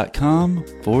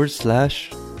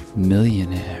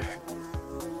honeybook.com/millionaire.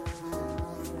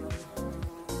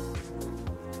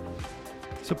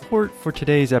 Support for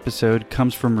today's episode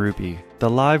comes from Ruby, the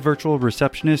live virtual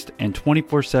receptionist and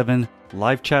 24/7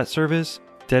 live chat service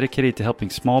dedicated to helping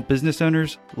small business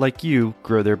owners like you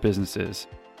grow their businesses.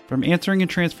 From answering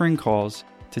and transferring calls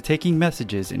to taking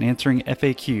messages and answering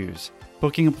FAQs,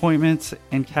 booking appointments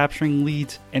and capturing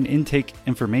leads and intake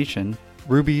information,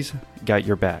 Ruby's got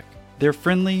your back. Their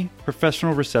friendly,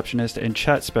 professional receptionist and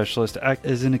chat specialist act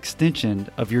as an extension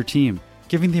of your team,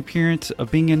 giving the appearance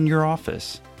of being in your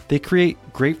office. They create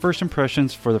great first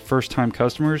impressions for the first-time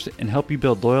customers and help you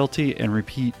build loyalty and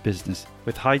repeat business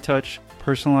with high-touch,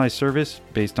 personalized service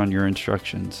based on your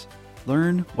instructions.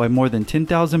 Learn why more than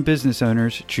 10,000 business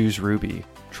owners choose Ruby.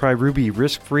 Try Ruby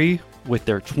risk-free with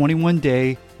their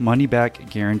 21-day money-back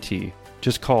guarantee.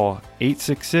 Just call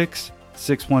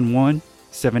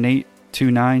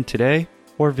 866-611-7829 today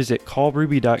or visit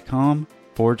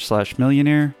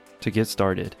callruby.com/millionaire to get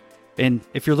started. And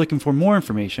if you're looking for more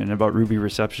information about Ruby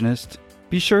Receptionist,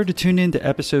 be sure to tune in to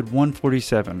episode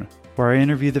 147, where I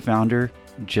interview the founder,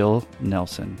 Jill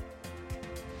Nelson.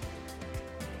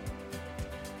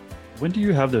 When do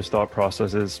you have those thought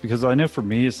processes? Because I know for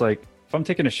me, it's like, if I'm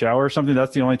taking a shower or something,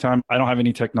 that's the only time I don't have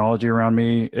any technology around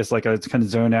me. It's like I kind of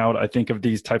zone out. I think of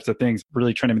these types of things,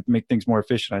 really trying to make things more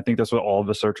efficient. I think that's what all of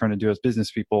us are trying to do as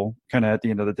business people, kind of at the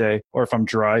end of the day. Or if I'm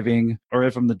driving or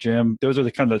if I'm in the gym, those are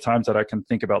the kind of the times that I can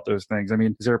think about those things. I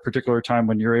mean, is there a particular time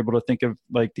when you're able to think of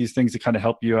like these things to kind of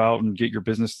help you out and get your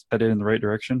business headed in the right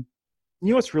direction? You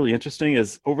know what's really interesting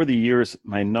is over the years,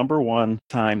 my number one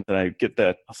time that I get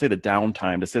that, I'll say the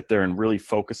downtime to sit there and really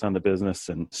focus on the business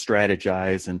and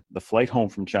strategize, and the flight home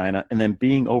from China and then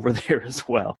being over there as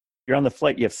well. You're on the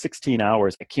flight, you have 16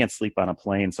 hours. I can't sleep on a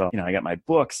plane. So, I got my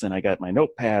books and I got my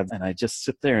notepads and I just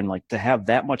sit there and like to have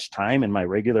that much time in my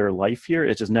regular life here,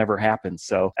 it just never happens.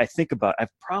 So I think about, I've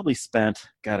probably spent,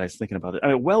 I was thinking about it.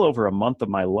 Well over a month of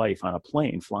my life on a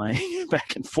plane flying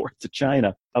back and forth to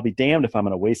China. I'll be damned if I'm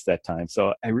going to waste that time.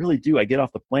 So I really do. I get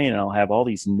off the plane and I'll have all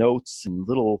these notes and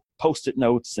little Post-it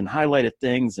notes and highlighted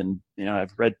things. And,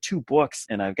 I've read 2 books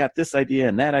and I've got this idea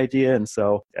and that idea. And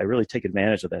so I really take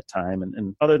advantage of that time.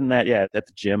 And other than that, at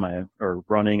the gym or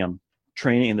running, I'm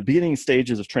training in the beginning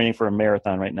stages of training for a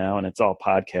marathon right now. And it's all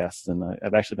podcasts. And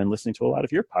I've actually been listening to a lot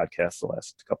of your podcasts the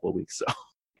last couple of weeks. So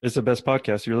it's the best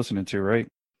podcast you're listening to, right?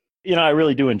 I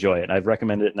really do enjoy it. I've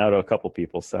recommended it now to a couple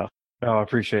people. So. Oh, I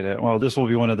appreciate it. Well, this will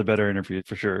be one of the better interviews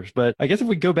for sure. But I guess if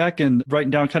we go back and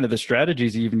writing down kind of the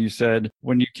strategies, even you said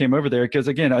when you came over there, because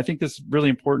again, I think this is really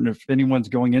important if anyone's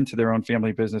going into their own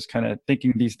family business, kind of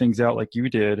thinking these things out like you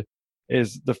did,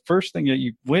 is the first thing that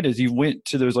you went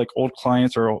to those like old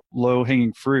clients or low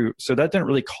hanging fruit. So that didn't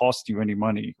really cost you any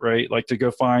money, right? Like to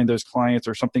go find those clients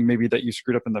or something maybe that you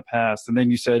screwed up in the past. And then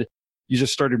you said you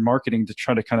just started marketing to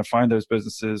try to kind of find those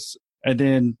businesses. And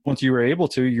then once you were able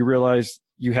to, you realized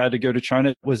you had to go to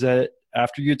China. Was that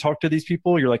after you talked to these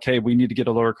people? You're like, hey, we need to get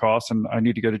a lower cost and I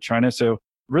need to go to China. So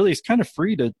really it's kind of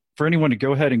free for anyone to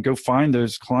go ahead and go find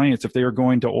those clients if they are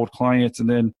going to old clients. And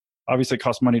then obviously it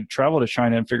costs money to travel to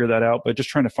China and figure that out. But just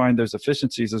trying to find those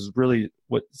efficiencies is really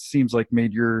what seems like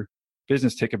made your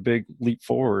business take a big leap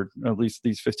forward, at least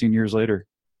these 15 years later.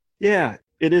 Yeah.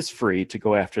 It is free to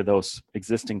go after those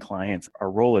existing clients. Our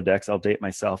Rolodex, I'll date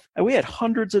myself. And we had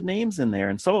hundreds of names in there,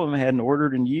 and some of them I hadn't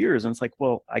ordered in years. And it's like,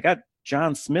 well, I got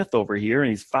John Smith over here,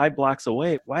 and he's 5 blocks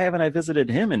away. Why haven't I visited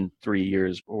him in 3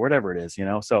 years or whatever it is,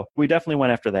 So we definitely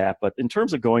went after that. But in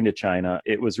terms of going to China,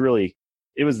 it was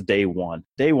day one.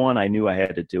 Day one, I knew I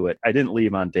had to do it. I didn't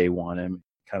leave on day one. And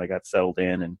kind of got settled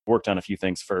in and worked on a few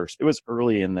things first. It was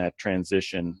early in that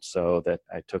transition, so that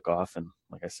I took off and,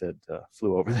 like I said,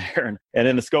 flew over there. And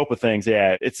in the scope of things,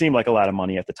 it seemed like a lot of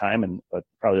money at the time, but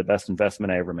probably the best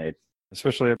investment I ever made.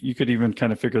 Especially if you could even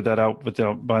kind of figure that out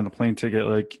without buying the plane ticket.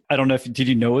 Like, I don't know did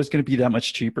you know it was going to be that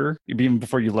much cheaper even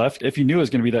before you left? If you knew it was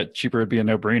going to be that cheaper, it'd be a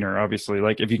no-brainer, obviously.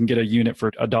 Like if you can get a unit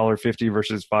for $1.50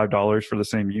 versus $5 for the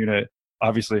same unit,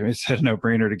 obviously it's a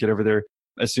no-brainer to get over there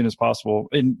as soon as possible.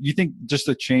 And you think just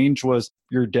the change was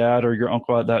your dad or your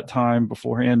uncle at that time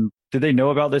beforehand? Did they know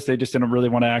about this? They just didn't really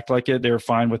want to act like it. They were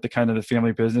fine with the kind of the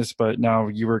family business, but now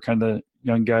you were kind of the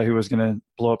young guy who was going to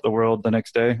blow up the world the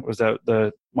next day. Was that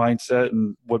the mindset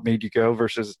and what made you go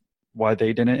versus why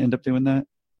they didn't end up doing that?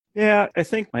 Yeah, I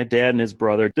think my dad and his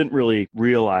brother didn't really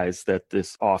realize that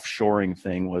this offshoring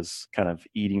thing was kind of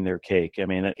eating their cake. I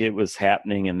mean, it was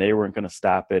happening and they weren't going to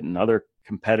stop it. And other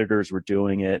competitors were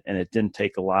doing it, and it didn't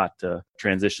take a lot to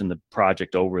transition the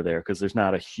project over there because there's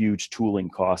not a huge tooling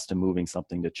cost to moving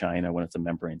something to China when it's a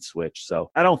membrane switch. So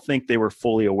I don't think they were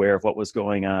fully aware of what was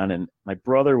going on. And my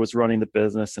brother was running the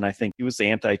business, and I think he was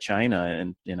anti-China.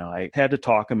 And, I had to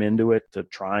talk him into it, to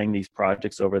trying these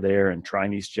projects over there and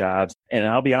trying these jobs. And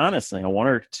I'll be honest, one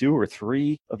or two or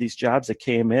three of these jobs that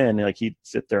came in, like he'd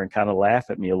sit there and kind of laugh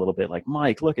at me a little bit like,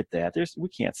 Mike, look at that. We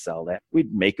can't sell that.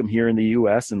 We'd make them here in the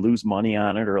US and lose money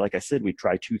on it. Or like I said, we'd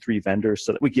try 2-3 vendors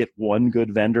so that we get one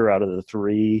good vendor out of the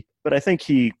 3. But I think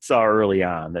he saw early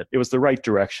on that it was the right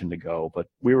direction to go, but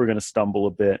we were going to stumble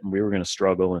a bit and we were going to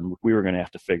struggle and we were going to have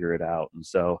to figure it out. And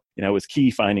so, it was key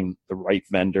finding the right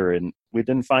vendor, and we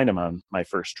didn't find him on my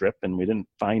first trip, and we didn't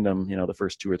find him, the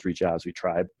first 2 or 3 jobs we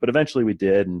tried, but eventually we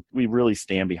did, and we really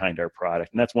stand behind our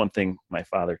product. And that's one thing my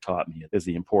father taught me is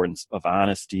the importance of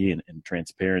honesty and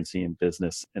transparency in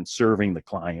business and serving the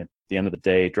client. At the end of the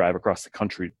day, drive across the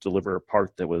country to deliver a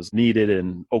part that was needed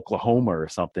in Oklahoma or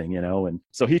something, and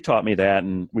so he taught me that,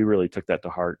 and we really took that to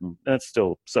heart, and that's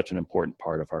still such an important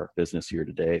part of our business here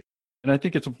today. And I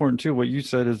think it's important too, what you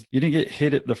said is you didn't get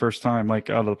hit it the first time, like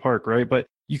out of the park, right? But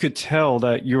you could tell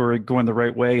that you were going the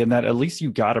right way and that at least you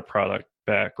got a product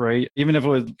back, right? Even if it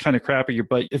was kind of crappy,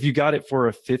 but if you got it for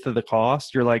a fifth of the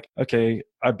cost, you're like, okay,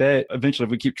 I bet eventually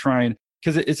if we keep trying,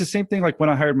 because it's the same thing like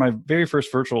when I hired my very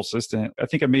first virtual assistant, I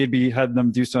think I maybe had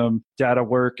them do some data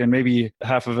work and maybe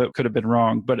half of it could have been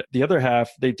wrong, but the other half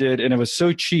they did. And it was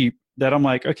so cheap that I'm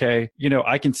like, okay,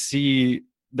 I can see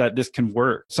that this can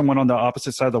work. Someone on the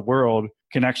opposite side of the world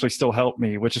can actually still help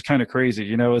me, which is kind of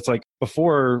crazy. It's like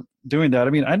before doing that,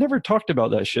 I never talked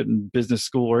about that shit in business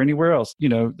school or anywhere else.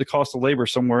 The cost of labor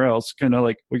somewhere else, kind of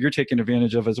like what you're taking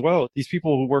advantage of as well. These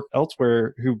people who work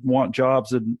elsewhere who want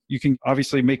jobs, and you can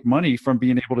obviously make money from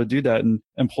being able to do that and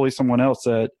employ someone else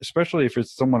that, especially if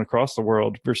it's someone across the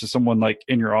world versus someone like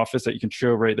in your office that you can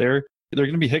show right there. There are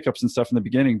going to be hiccups and stuff in the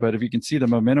beginning, but if you can see the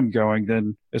momentum going,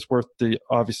 then it's worth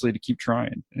obviously to keep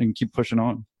trying and keep pushing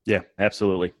on. Yeah,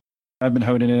 absolutely. I've been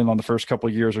honing in on the first couple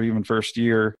of years or even first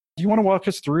year. Do you want to walk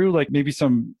us through like maybe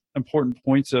some important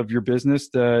points of your business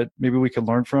that maybe we could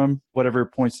learn from? Whatever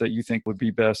points that you think would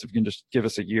be best, if you can just give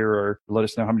us a year or let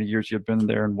us know how many years you've been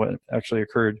there and what actually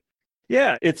occurred.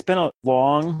 Yeah, it's been a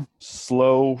long,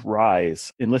 slow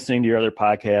rise. In listening to your other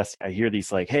podcasts, I hear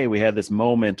these like, hey, we had this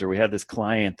moment or we had this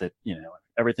client that,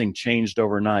 everything changed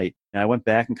overnight. And I went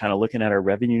back and kind of looking at our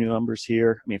revenue numbers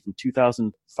here. From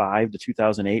 2005 to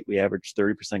 2008, we averaged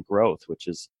 30% growth, which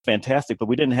is fantastic. But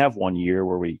we didn't have one year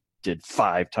where we did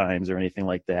 5 times or anything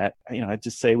like that. I'd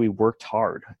just say we worked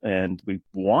hard and we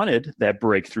wanted that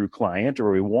breakthrough client, or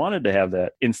we wanted to have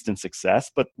that instant success,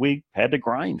 but we had to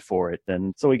grind for it.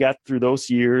 And so we got through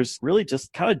those years really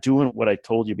just kind of doing what I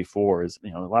told you before is,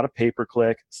 a lot of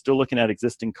pay-per-click, still looking at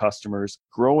existing customers,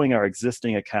 growing our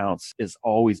existing accounts has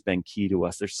always been key to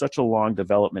us. There's such a long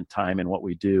development time in what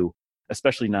we do,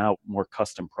 especially now, more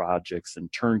custom projects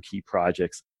and turnkey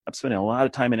projects. I'm spending a lot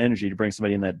of time and energy to bring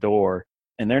somebody in that door.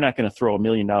 And they're not going to throw $1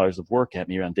 million of work at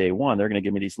me on day one. They're going to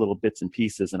give me these little bits and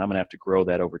pieces, and I'm going to have to grow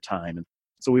that over time. And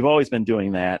so we've always been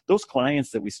doing that. Those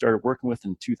clients that we started working with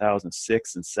in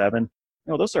 2006 and 2007,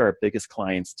 those are our biggest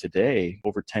clients today,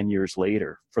 over 10 years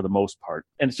later, for the most part.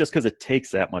 And it's just because it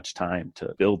takes that much time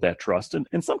to build that trust. And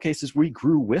in some cases, we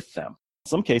grew with them. In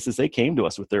some cases, they came to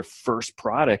us with their first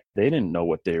product. They didn't know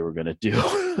what they were going to do.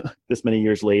 This many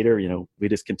years later, we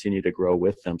just continue to grow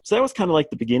with them. So that was kind of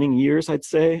like the beginning years, I'd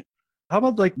say. How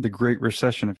about like the Great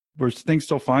Recession? Were things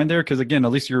still fine there? Because again,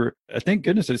 at least thank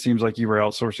goodness it seems like you were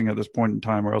outsourcing at this point in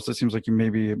time, or else it seems like you may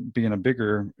be being a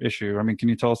bigger issue. Can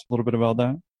you tell us a little bit about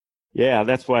that? Yeah,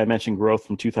 that's why I mentioned growth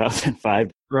from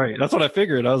 2005. Right. That's what I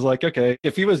figured. I was like, okay,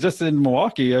 if he was just in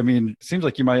Milwaukee, it seems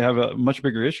like you might have a much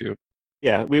bigger issue.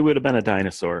 Yeah, we would have been a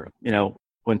dinosaur,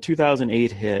 when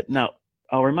 2008 hit. Now,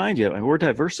 I'll remind you, we're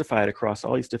diversified across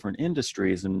all these different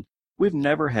industries, and we've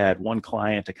never had one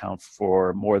client account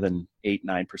for more than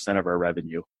 8-9% of our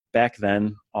revenue back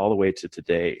then all the way to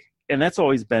today. And that's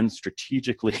always been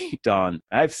strategically done.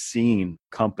 I've seen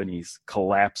companies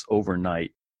collapse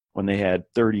overnight when they had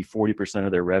 30-40%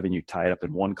 of their revenue tied up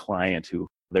in one client who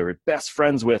they were best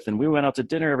friends with, and we went out to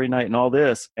dinner every night and all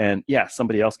this. And yeah,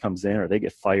 somebody else comes in or they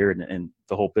get fired and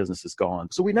the whole business is gone.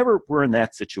 So we never were in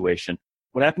that situation.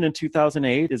 What happened in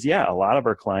 2008 is, a lot of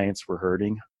our clients were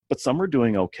hurting, but some were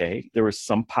doing okay. There were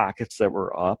some pockets that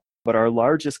were up, but our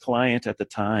largest client at the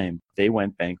time, they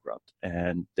went bankrupt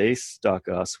and they stuck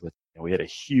us with, we had a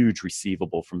huge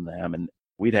receivable from them, and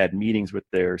we'd had meetings with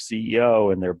their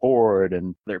CEO and their board,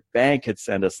 and their bank had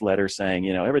sent us letters saying,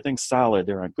 everything's solid.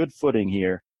 They're on good footing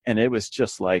here. And it was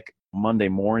just like Monday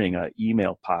morning, an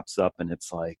email pops up and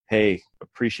it's like, hey,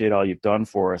 appreciate all you've done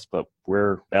for us, but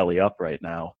we're belly up right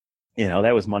now.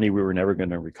 That was money we were never going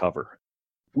to recover.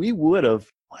 We would have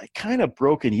kind of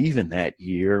broken even that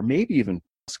year, maybe even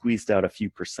squeezed out a few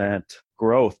percent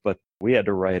growth, but we had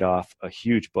to write off a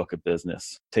huge book of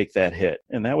business, take that hit.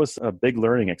 And that was a big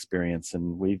learning experience.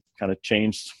 And we kind of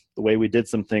changed the way we did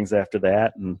some things after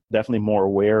that, and definitely more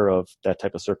aware of that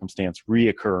type of circumstance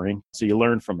reoccurring. So you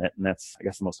learn from it. And that's, I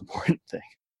guess, the most important thing.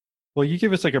 Well, you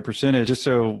give us like a percentage just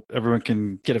so everyone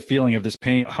can get a feeling of this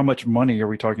pain. How much money are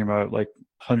we talking about? Like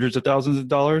hundreds of thousands of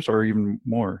dollars or even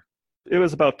more? It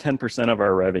was about 10% of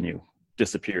our revenue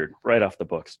disappeared right off the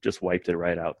books, just wiped it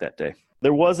right out that day.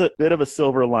 There was a bit of a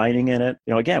silver lining in it.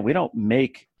 Again, we don't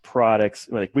make products,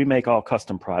 like we make all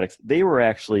custom products. They were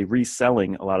actually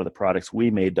reselling a lot of the products we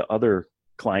made to other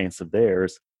clients of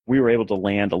theirs. We were able to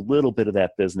land a little bit of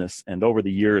that business and over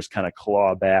the years kind of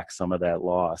claw back some of that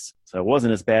loss. So it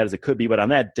wasn't as bad as it could be, but on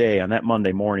that day, on that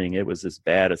Monday morning, it was as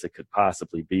bad as it could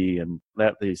possibly be. And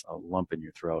that leaves a lump in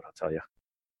your throat, I'll tell you.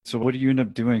 So what do you end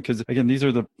up doing? Because again, these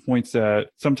are the points that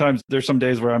sometimes there's some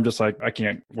days where I'm just like, I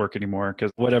can't work anymore because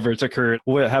whatever's occurred,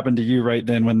 what happened to you right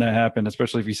then when that happened,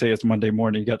 especially if you say it's Monday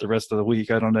morning, you got the rest of the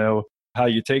week. I don't know how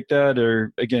you take that,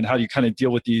 or again, how do you kind of deal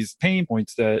with these pain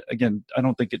points that, again, I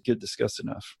don't think it get discussed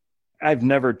enough. I've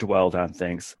never dwelled on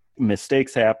things.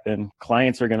 Mistakes happen.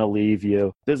 Clients are going to leave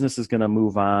you. Business is going to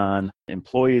move on.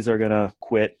 Employees are going to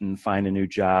quit and find a new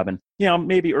job. And,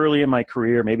 maybe early in my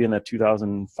career, maybe in the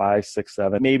 2005, 6,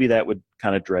 7, maybe that would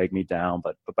kind of drag me down.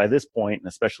 But by this point, and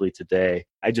especially today,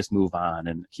 I just move on.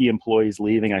 And key employees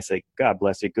leaving, I say, God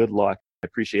bless you. Good luck. I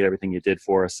appreciate everything you did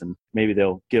for us. And maybe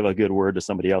they'll give a good word to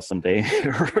somebody else someday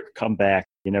or come back.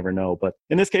 You never know. But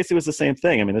in this case, it was the same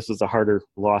thing. I mean, this was a harder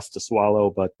loss to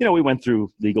swallow. But, we went through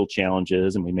legal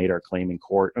challenges and we made our claim in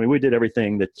court. I mean, we did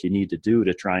everything that you need to do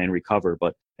to try and recover.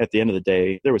 But at the end of the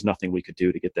day, there was nothing we could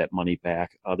do to get that money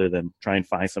back other than try and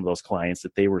find some of those clients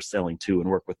that they were selling to and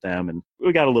work with them. And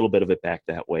we got a little bit of it back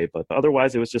that way. But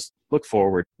otherwise, it was just look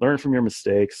forward, learn from your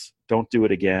mistakes. Don't do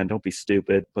it again. Don't be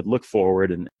stupid, but look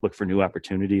forward and look for new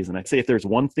opportunities. And I'd say if there's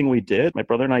one thing we did, my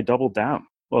brother and I doubled down.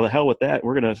 Well, the hell with that.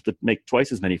 We're going to have to make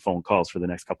twice as many phone calls for the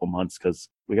next couple months because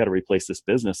we got to replace this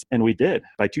business. And we did.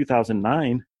 By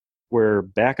 2009, we're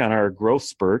back on our growth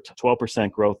spurt,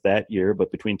 12% growth that year.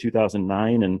 But between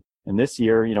 2009 and this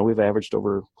year, we've averaged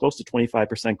over close to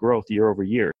 25% growth year over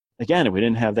year. Again, we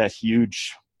didn't have that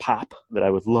huge pop that I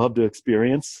would love to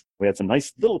experience. We had some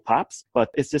nice little pops, but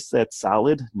it's just that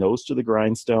solid nose to the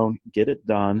grindstone, get it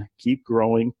done, keep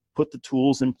growing, put the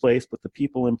tools in place, put the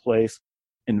people in place,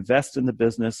 invest in the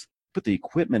business, put the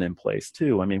equipment in place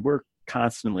too. I mean, we're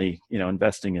constantly,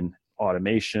 investing in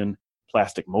automation,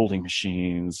 plastic molding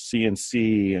machines,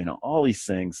 CNC, all these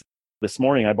things. This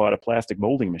morning, I bought a plastic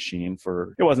molding machine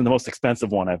it wasn't the most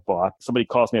expensive one I've bought. Somebody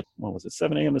calls me at,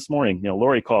 7 a.m. this morning.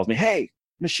 Lori calls me, hey,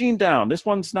 machine down. This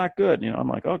one's not good. I'm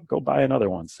like, oh, go buy another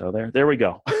one. So there we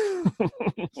go.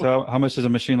 So how much does a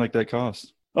machine like that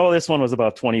cost? Oh, this one was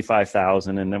about $25,000,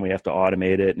 and then we have to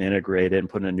automate it and integrate it and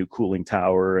put in a new cooling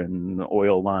tower and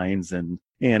oil lines, and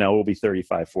we'll be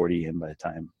 35, 40 in by the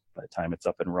time it's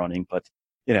up and running. But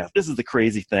this is the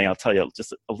crazy thing. I'll tell you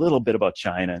just a little bit about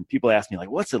China, and people ask me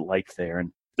like, what's it like there?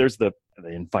 And there's the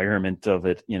environment of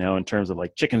it, in terms of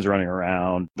like chickens running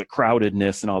around, the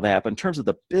crowdedness and all that. But in terms of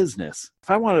the business,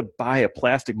 if I want to buy a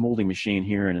plastic molding machine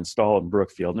here and install it in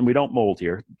Brookfield, and we don't mold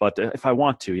here, but if I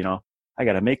want to, I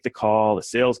got to make the call. The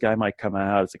sales guy might come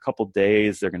out. It's a couple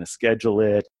days. They're going to schedule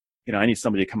it. I need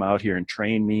somebody to come out here and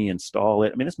train me, install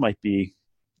it. I mean,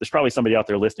 there's probably somebody out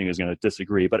there listening who's going to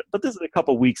disagree, but this is a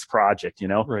couple weeks project,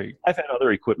 Right. I've had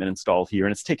other equipment installed here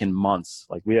and it's taken months.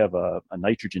 Like we have a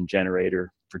nitrogen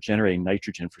generator for generating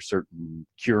nitrogen for certain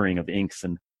curing of inks.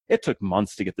 And it took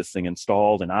months to get this thing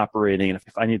installed and operating. And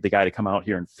if I need the guy to come out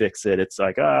here and fix it, it's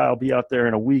like, I'll be out there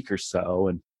in a week or so.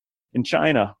 And in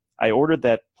China, I ordered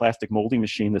that plastic molding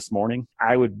machine this morning.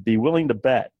 I would be willing to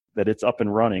bet that it's up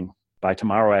and running by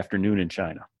tomorrow afternoon in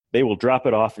China. They will drop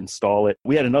it off, install it.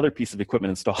 We had another piece of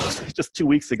equipment installed just 2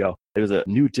 weeks ago. It was a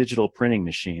new digital printing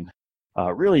machine,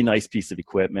 a really nice piece of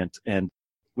equipment. And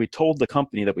we told the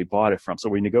company that we bought it from. So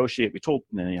we negotiate, we told,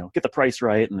 get the price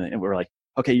right. And we're like,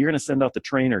 okay, you're going to send out the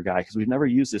trainer guy because we've never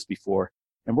used this before.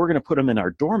 And we're going to put him in our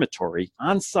dormitory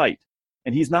on site.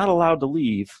 And he's not allowed to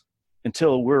leave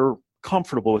until we're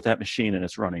comfortable with that machine and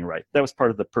it's running right. That was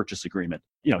part of the purchase agreement.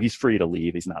 He's free to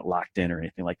leave. He's not locked in or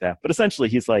anything like that. But essentially,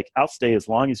 he's like, I'll stay as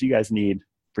long as you guys need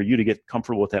for you to get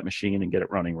comfortable with that machine and get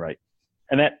it running right.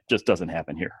 And that just doesn't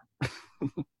happen here.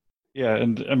 Yeah.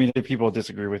 And I mean, if people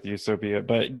disagree with you, so be it.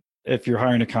 But if you're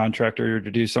hiring a contractor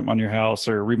to do something on your house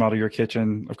or remodel your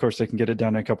kitchen, of course they can get it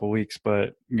done in a couple of weeks,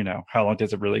 but how long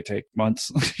does it really take?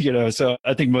 Months. So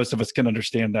I think most of us can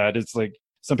understand that. It's like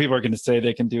some people are going to say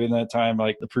they can do in that time,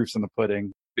 like the proof's in the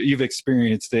pudding. You've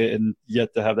experienced it and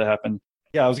yet to have that happen.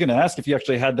 Yeah, I was going to ask if you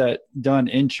actually had that done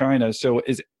in China. So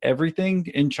is everything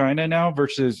in China now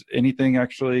versus anything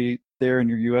actually there in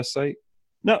your US site?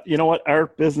 No, you know what? Our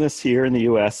business here in the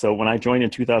US, so when I joined in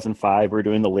 2005, we were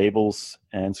doing the labels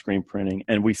and screen printing,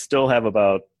 and we still have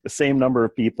about the same number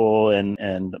of people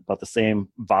and about the same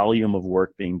volume of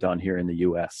work being done here in the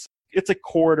US. It's a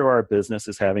core to our business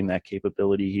is having that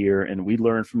capability here, and we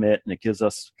learn from it, and it gives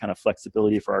us kind of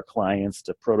flexibility for our clients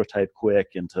to prototype quick,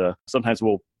 and to sometimes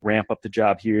we'll ramp up the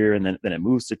job here and then it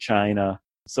moves to China.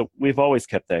 So we've always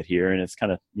kept that here, and it's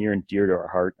kind of near and dear to our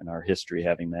heart and our history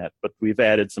having that. But we've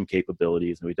added some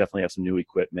capabilities, and we definitely have some new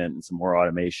equipment and some more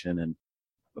automation. And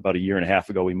about a year and a half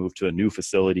ago, we moved to a new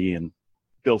facility and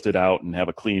built it out and have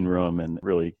a clean room and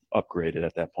really upgraded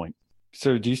at that point.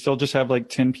 So do you still just have like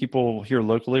 10 people here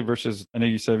locally versus, I know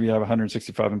you said you have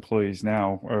 165 employees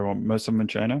now, or most of them in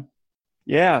China?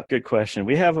 Yeah, good question.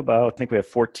 We have I think we have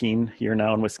 14 here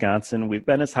now in Wisconsin. We've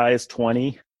been as high as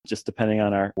 20. Just depending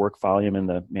on our work volume in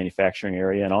the manufacturing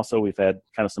area. And also we've had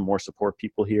kind of some more support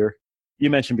people here. You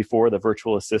mentioned before the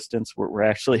virtual assistants. We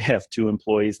actually have 2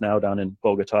 employees now down in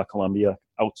Bogota, Colombia,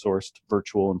 outsourced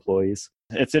virtual employees.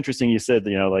 It's interesting you said,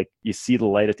 like you see the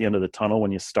light at the end of the tunnel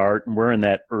when you start. And we're in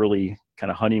that early kind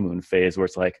of honeymoon phase where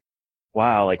it's like,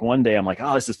 wow, like one day I'm like,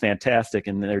 oh, this is fantastic.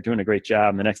 And they're doing a great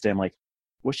job. And the next day I'm like,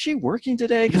 was she working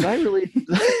today? Because I really...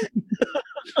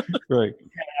 Right.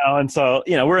 And so,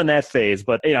 we're in that phase,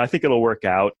 but, I think it'll work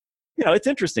out. It's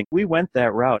interesting. We went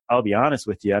that route. I'll be honest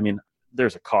with you. I mean,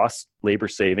 there's a cost, labor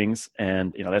savings,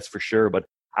 and, that's for sure. But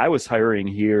I was hiring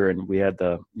here and we had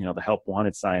the help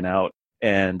wanted sign out,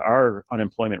 and our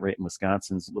unemployment rate in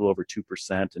Wisconsin is a little over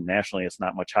 2%. And nationally, it's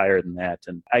not much higher than that.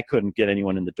 And I couldn't get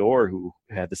anyone in the door who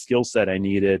had the skill set I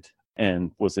needed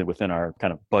and was within our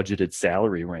kind of budgeted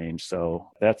salary range. So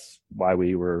that's why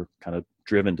we were kind of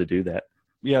driven to do that.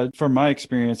 Yeah, from my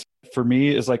experience, for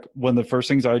me, is like one of the first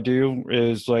things I do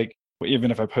is like, even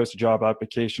if I post a job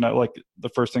application, the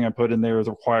first thing I put in there as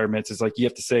requirements is like, you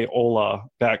have to say hola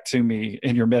back to me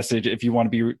in your message if you want to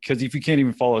be, because if you can't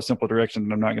even follow a simple direction,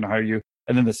 then I'm not going to hire you.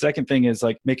 And then the second thing is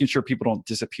like making sure people don't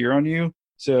disappear on you.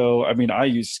 So, I mean, I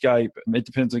use Skype. It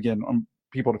depends again on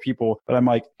people to people, but I'm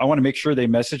like, I want to make sure they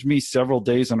message me several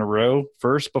days in a row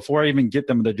first before I even get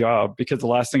them the job, because the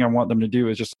last thing I want them to do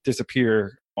is just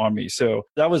disappear on me. So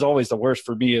that was always the worst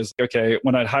for me is, okay,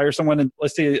 when I'd hire someone and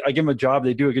let's say I give them a job,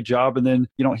 they do a good job, and then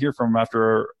you don't hear from them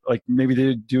after, like maybe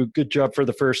they do a good job for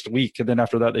the first week, and then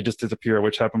after that they just disappear,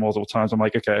 which happened multiple times. I'm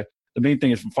like, okay, the main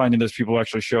thing is finding those people who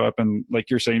actually show up, and like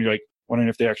you're saying, you're like wondering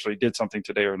if they actually did something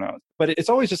today or not. But it's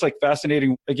always just like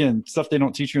fascinating, again, stuff they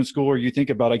don't teach you in school or you think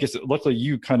about. I guess luckily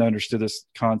you kind of understood this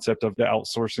concept of the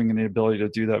outsourcing and the ability to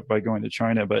do that by going to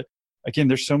China. But again,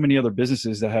 there's so many other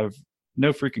businesses that have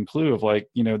no freaking clue of like,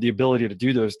 the ability to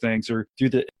do those things or do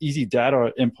the easy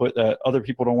data input that other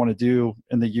people don't want to do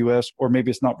in the US, or maybe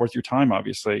it's not worth your time,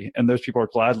 obviously. And those people are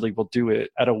gladly will do it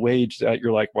at a wage that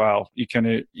you're like, wow, you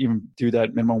can even do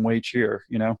that minimum wage here,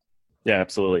 Yeah,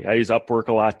 absolutely. I use Upwork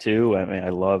a lot too. I mean,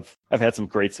 I've had some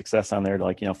great success on there,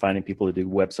 like, finding people to do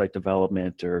website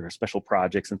development or special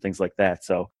projects and things like that.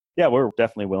 So yeah, we're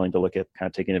definitely willing to look at kind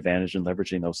of taking advantage and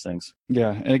leveraging those things.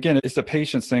 Yeah. And again, it's a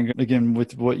patience thing. Again,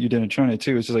 with what you did in China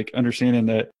too, it's just like understanding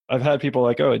that I've had people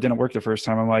like, oh, it didn't work the first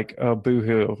time. I'm like, oh,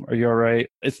 boo-hoo. Are you all right?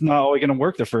 It's not always going to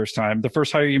work the first time. The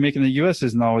first hire you make in the US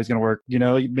isn't always going to work.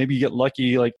 Maybe you get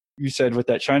lucky, like you said with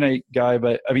that China guy,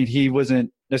 but I mean, he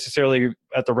wasn't necessarily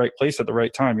at the right place at the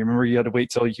right time. You remember you had to wait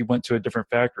till he went to a different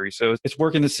factory. So it's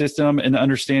working the system and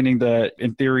understanding that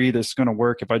in theory, this is going to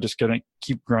work if I just going to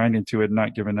keep grinding to it and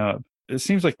not giving up. It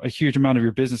seems like a huge amount of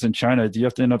your business in China. Do you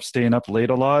have to end up staying up late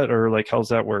a lot, or like, how's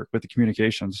that work with the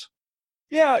communications?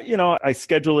 Yeah, I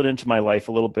schedule it into my life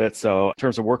a little bit. So in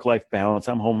terms of work-life balance,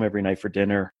 I'm home every night for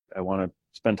dinner. I want to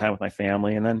spend time with my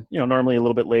family. And then, normally a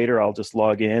little bit later, I'll just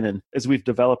log in. And as we've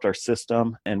developed our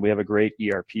system, and we have a great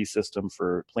ERP system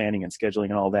for planning and scheduling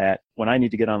and all that, when I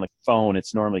need to get on the phone,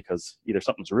 it's normally because either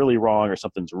something's really wrong or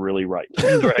something's really right.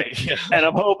 Right. Yeah. And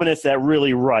I'm hoping it's that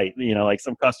really right. Like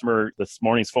some customer, this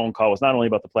morning's phone call was not only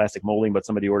about the plastic molding, but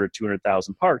somebody ordered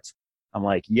 200,000 parts. I'm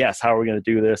like, yes, how are we going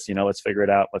to do this? Let's figure it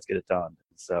out. Let's get it done.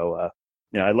 So,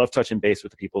 I love touching base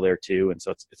with the people there too. And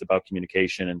so it's about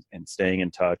communication and staying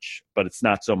in touch, but it's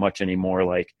not so much anymore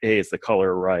like, hey, is the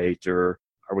color right? Or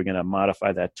Are we going to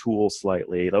modify that tool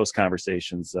slightly? Those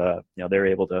conversations, they're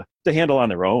able to handle on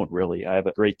their own, really. I have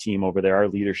a great team over there, our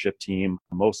leadership team.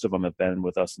 Most of them have been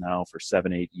with us now for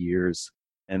 7-8 years,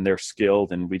 and they're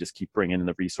skilled, and we just keep bringing in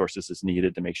the resources as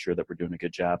needed to make sure that we're doing a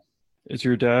good job. Is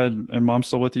your dad and mom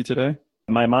still with you today?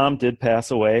 My mom did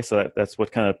pass away, so that's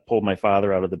what kind of pulled my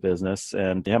father out of the business.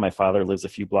 And yeah, my father lives a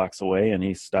few blocks away, and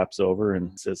he stops over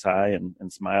and says hi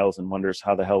and smiles and wonders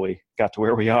how the hell we got to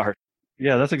where we are.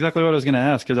 Yeah, that's exactly what I was going to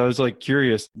ask, because I was like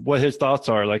curious what his thoughts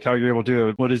are, like how you're able to do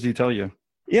it. What does he tell you?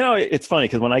 It's funny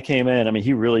because when I came in, I mean,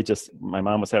 he really my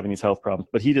mom was having these health problems,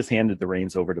 but he just handed the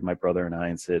reins over to my brother and I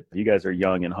and said, you guys are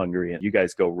young and hungry and you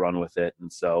guys go run with it.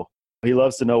 And so he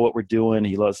loves to know what we're doing.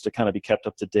 He loves to kind of be kept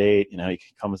up to date. He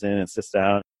comes in and sits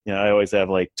down. I always have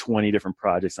like 20 different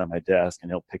projects on my desk, and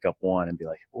he'll pick up one and be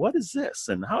like, what is this?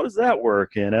 And how does that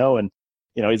work?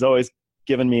 He's always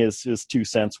given me his 2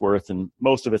 cents worth. And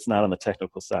most of it's not on the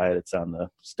technical side. It's on the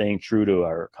staying true to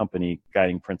our company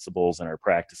guiding principles and our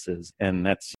practices. And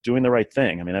that's doing the right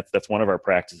thing. I mean, that's one of our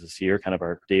practices here, kind of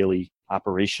our daily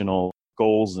operational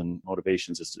goals and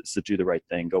motivations is to do the right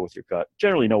thing, go with your gut,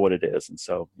 generally know what it is. And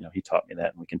so, he taught me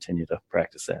that, and we continue to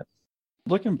practice that.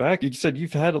 Looking back, you said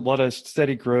you've had a lot of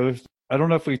steady growth. I don't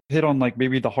know if we hit on like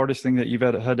maybe the hardest thing that you've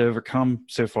had to overcome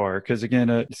so far. Because again,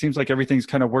 it seems like everything's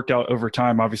kind of worked out over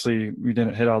time. Obviously, we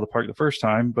didn't hit out of the park the first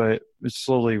time, but it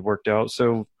slowly worked out.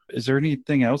 So is there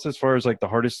anything else as far as like the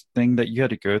hardest thing that you had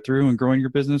to go through in growing your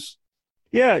business?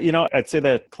 Yeah, I'd say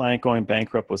that client going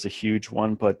bankrupt was a huge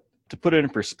one. But to put it in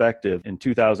perspective, in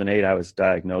 2008, I was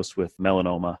diagnosed with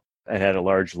melanoma. I had a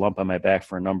large lump on my back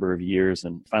for a number of years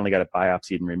and finally got it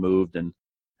biopsied and removed. And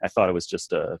I thought it was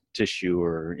just a tissue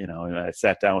and I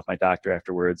sat down with my doctor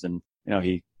afterwards, and,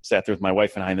 he sat there with my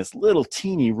wife and I in this little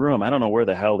teeny room. I don't know where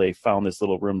the hell they found this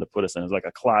little room to put us in. It was like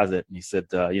a closet. And he said,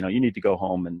 you need to go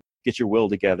home and get your will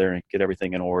together and get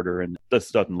everything in order. And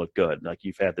this doesn't look good. Like,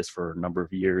 you've had this for a number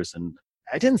of years. And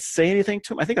I didn't say anything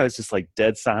to him. I think I was just like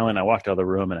dead silent. I walked out of the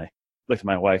room and I looked at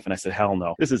my wife and I said, hell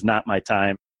no, this is not my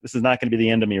time. This is not going to be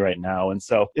the end of me right now. And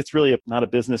so it's really not a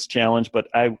business challenge, but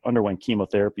I underwent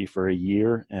chemotherapy for a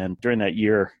year. And during that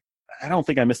year, I don't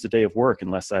think I missed a day of work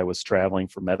unless I was traveling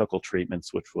for medical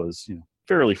treatments, which was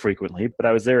fairly frequently. But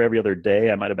I was there every other day.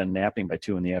 I might have been napping by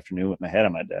 2 PM with my head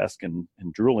on my desk and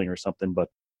drooling or something. But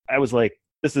I was like,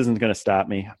 this isn't going to stop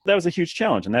me. That was a huge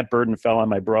challenge. And that burden fell on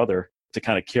my brother to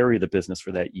kind of carry the business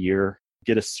for that year,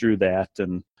 get us through that.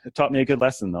 And it taught me a good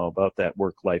lesson, though, about that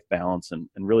work-life balance and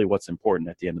really what's important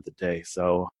at the end of the day.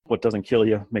 So what doesn't kill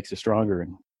you makes you stronger.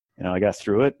 And, I got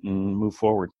through it and moved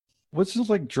forward. What's just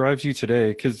like drives you today?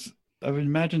 Because I would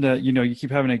imagine that, you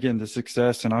keep having, again, the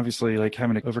success, and obviously like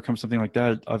having to overcome something like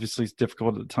that obviously is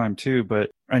difficult at the time too. But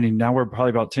I mean, now we're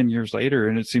probably about 10 years later,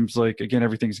 and it seems like, again,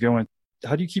 everything's going.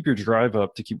 How do you keep your drive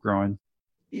up to keep growing?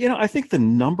 I think the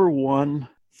number one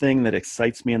thing that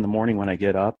excites me in the morning when I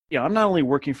get up, I'm not only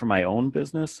working for my own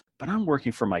business, but I'm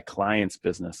working for my client's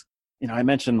business. I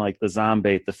mentioned like the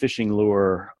Zombait, the fishing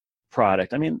lure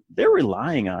product. I mean, they're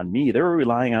relying on me. They're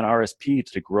relying on RSP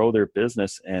to grow their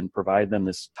business and provide them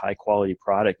this high quality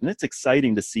product. And it's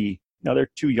exciting to see, they're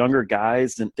 2 younger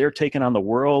guys and they're taking on the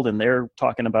world, and they're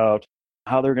talking about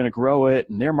how they're going to grow it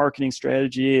and their marketing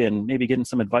strategy and maybe getting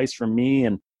some advice from me.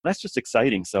 And that's just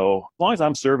exciting. So as long as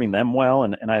I'm serving them well,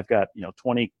 and I've got,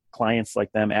 20 clients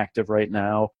like them active right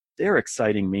now, they're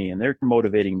exciting me and they're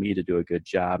motivating me to do a good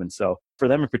job. And so for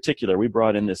them in particular, we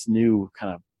brought in this new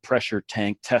kind of pressure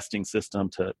tank testing system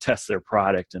to test their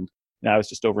product. And I was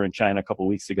just over in China a couple of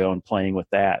weeks ago and playing with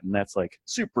that. And that's like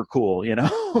super cool,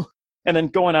 and then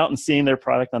going out and seeing their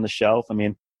product on the shelf. I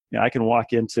mean, I can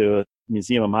walk into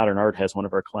Museum of Modern Art has one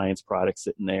of our clients' products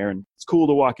sitting there, and it's cool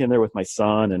to walk in there with my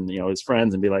son and his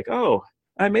friends and be like, "Oh,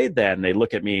 I made that," and they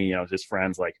look at me, his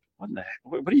friends like,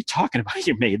 "What are you talking about?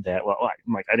 You made that?" Well,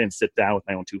 I'm like, I didn't sit down with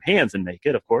my own 2 hands and make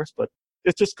it, of course, but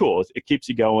it's just cool. It keeps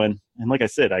you going, and like I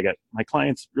said, my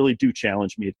clients really do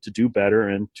challenge me to do better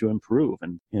and to improve,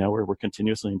 and we're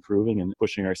continuously improving and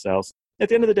pushing ourselves. At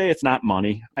the end of the day, it's not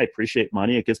money. I appreciate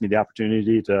money. It gives me the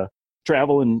opportunity to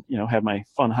travel and have my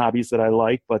fun hobbies that I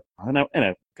like, but I want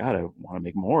to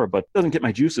make more, but it doesn't get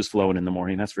my juices flowing in the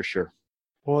morning, that's for sure.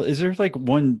 Well, is there like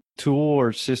one tool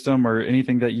or system or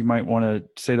anything that you might want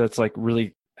to say that's like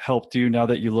really helped you now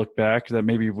that you look back that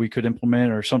maybe we could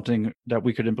implement, or something that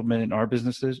we could implement in our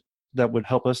businesses that would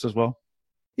help us as well?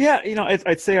 Yeah,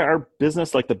 I'd say our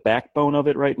business, like the backbone of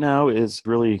it right now, is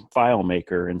really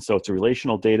FileMaker. And so it's a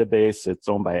relational database. It's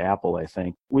owned by Apple, I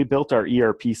think. We built our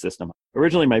ERP system.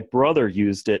 Originally, my brother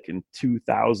used it in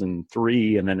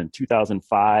 2003. And then in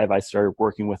 2005, I started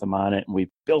working with him on it. And we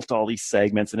built all these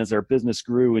segments. And as our business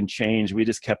grew and changed, we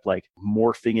just kept like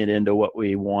morphing it into what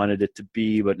we wanted it to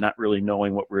be, but not really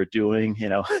knowing what we were doing.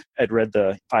 I'd read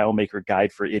the FileMaker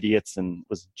Guide for Idiots and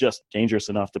was just dangerous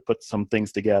enough to put some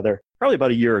things together. Probably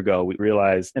about a year ago, we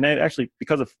realized, and actually,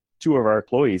 because of two of our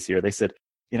employees here, they said,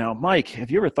 Mike,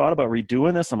 have you ever thought about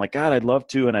redoing this? I'm like, God, I'd love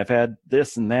to. And I've had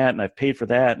this and that, and I've paid for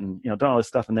that and, done all this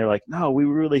stuff. And they're like, no, we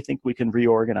really think we can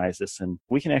reorganize this and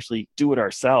we can actually do it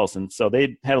ourselves. And so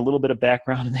they had a little bit of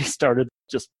background and they started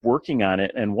just working on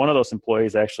it. And one of those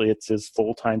employees, actually, it's his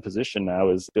full-time position now,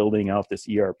 is building out this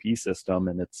ERP system.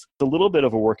 And it's a little bit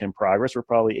of a work in progress. We're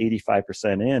probably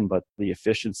 85% in, but the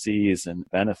efficiencies and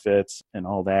benefits and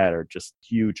all that are just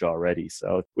huge already.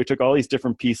 So we took all these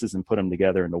different pieces and put them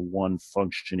together into one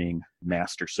functioning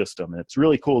master system. And it's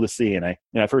really cool to see. And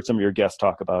I've heard some of your guests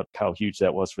talk about how huge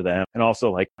that was for them, and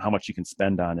also like how much you can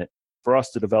spend on it. For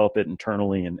us to develop it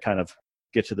internally and kind of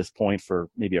get to this point for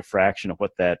maybe a fraction of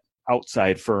what that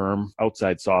outside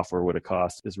software would have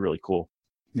cost is really cool.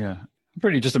 Yeah. I'm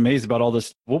pretty just amazed about all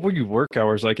this. What were your work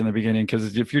hours like in the beginning?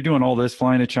 Because if you're doing all this,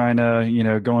 flying to China,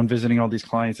 going visiting all these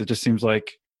clients, it just seems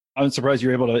like I'm surprised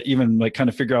you're able to even like kind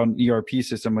of figure out an ERP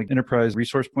system. Like enterprise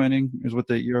resource planning is what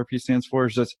the ERP stands for.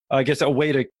 Is just, I guess, a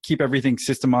way to keep everything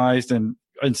systemized, and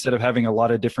instead of having a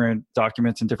lot of different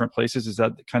documents in different places. Is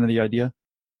that kind of the idea?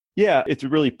 Yeah, it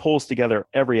really pulls together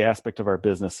every aspect of our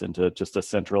business into just a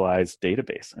centralized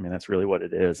database. I mean, that's really what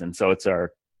it is. And so it's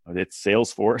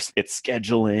Salesforce, it's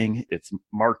scheduling, it's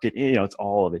marketing, it's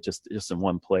all of it just in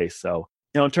one place. So,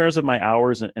 in terms of my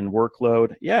hours and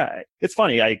workload, yeah, it's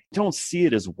funny. I don't see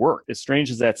it as work. As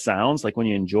strange as that sounds, like when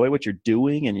you enjoy what you're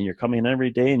doing and you're coming in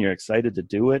every day and you're excited to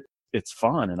do it, it's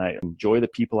fun. And I enjoy the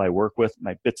people I work with.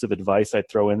 My bits of advice I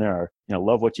throw in there are,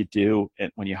 love what you do.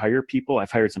 And when you hire people,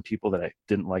 I've hired some people that I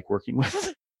didn't like working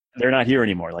with. They're not here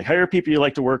anymore. Like, hire people you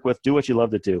like to work with, do what you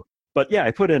love to do. But yeah,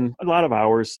 I put in a lot of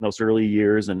hours in those early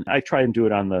years, and I try and do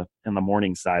it in the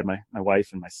morning side. My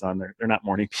wife and my son, they're not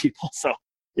morning people. So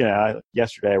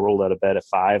yesterday I rolled out of bed at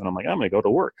 5 and I'm like, I'm going to go to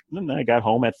work. And then I got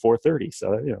home at 4:30.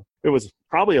 So, it was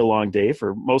probably a long day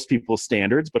for most people's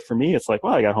standards. But for me, it's like,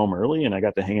 well, I got home early and I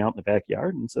got to hang out in the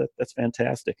backyard. And so that's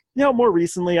fantastic. More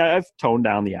recently, I've toned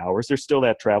down the hours. There's still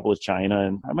that travel to China,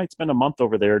 and I might spend a month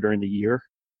over there during the year.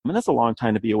 I mean, that's a long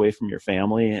time to be away from your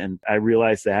family. And I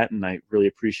realize that. And I really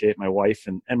appreciate my wife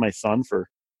and my son for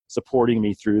supporting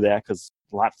me through that, because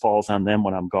a lot falls on them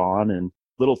when I'm gone. And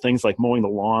little things like mowing the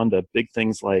lawn to big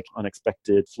things like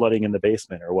unexpected flooding in the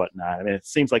basement or whatnot. I mean, it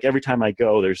seems like every time I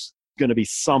go, there's going to be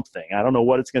something. I don't know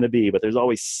what it's going to be, but there's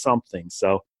always something.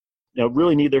 So,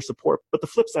 really need their support. But the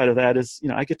flip side of that is,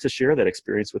 I get to share that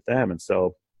experience with them. And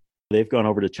so they've gone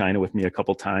over to China with me a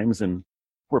couple times, and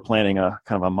we're planning a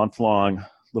kind of a month-long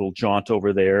little jaunt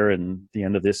over there and the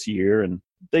end of this year. And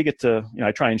they get to,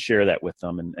 I try and share that with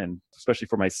them, and especially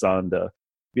for my son to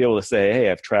be able to say,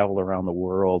 hey, I've traveled around the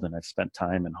world and I've spent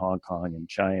time in Hong Kong and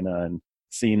China and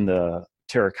seen the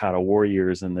terracotta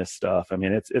warriors and this stuff. I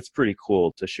mean, it's pretty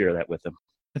cool to share that with them.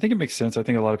 I think it makes sense. I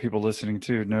think a lot of people listening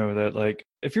too know that, like,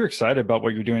 if you're excited about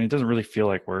what you're doing, it doesn't really feel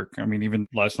like work. I mean, even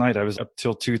last night I was up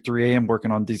till 2, 3 a.m.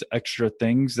 working on these extra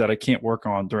things that I can't work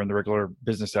on during the regular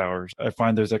business hours. I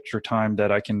find there's extra time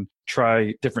that I can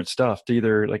try different stuff to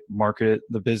either like market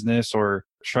the business or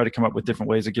try to come up with different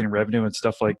ways of getting revenue and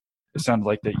stuff like it sounded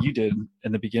like that you did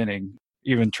in the beginning,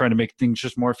 even trying to make things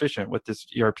just more efficient with this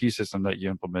ERP system that you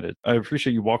implemented. I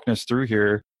appreciate you walking us through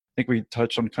here. I think we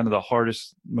touched on kind of the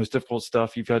hardest, most difficult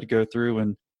stuff you've had to go through.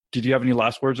 And did you have any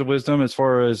last words of wisdom as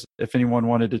far as if anyone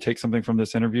wanted to take something from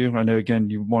this interview? I know, again,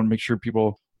 you want to make sure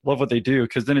people love what they do,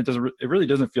 because then it really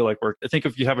doesn't feel like work. I think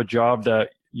if you have a job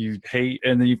that you hate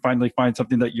and then you finally find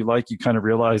something that you like, you kind of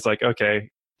realize like, okay,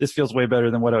 this feels way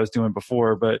better than what I was doing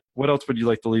before. But what else would you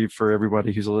like to leave for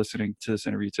everybody who's listening to this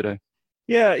interview today?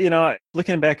 Yeah,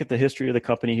 looking back at the history of the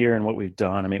company here and what we've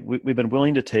done, I mean, we've been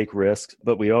willing to take risks,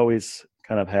 but we always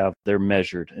kind of have they're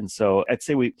measured. And so I'd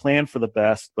say we plan for the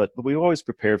best, but we always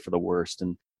prepared for the worst.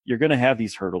 And you're going to have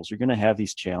these hurdles. You're going to have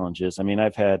these challenges. I mean,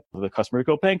 I've had the customer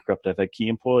go bankrupt. I've had key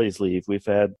employees leave. We've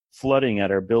had flooding at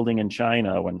our building in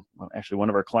China when actually one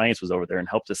of our clients was over there and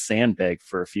helped us sandbag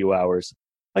for a few hours.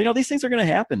 These things are going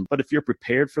to happen, but if you're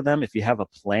prepared for them, if you have a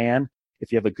plan,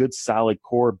 if you have a good, solid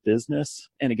core business,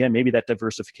 and again, maybe that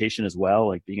diversification as well,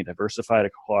 like being diversified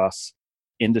across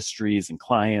industries and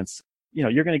clients,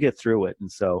 you're going to get through it.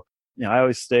 And so, I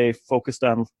always stay focused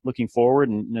on looking forward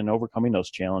and overcoming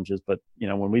those challenges. But,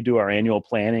 when we do our annual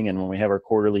planning and when we have our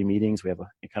quarterly meetings, we have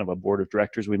a kind of a board of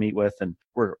directors we meet with, and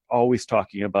we're always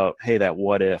talking about, hey, that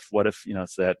what if,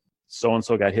 it's that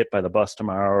so-and-so got hit by the bus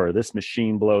tomorrow, or this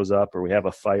machine blows up, or we have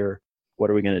a fire. What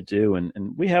are we going to do?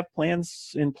 And we have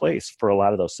plans in place for a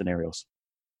lot of those scenarios.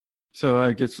 So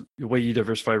I guess the way you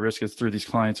diversify risk is through these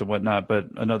clients and whatnot. But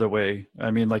another way,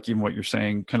 I mean, like even what you're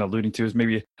saying, kind of alluding to, is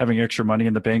maybe having extra money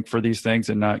in the bank for these things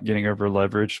and not getting over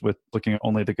leveraged with looking at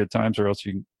only the good times, or else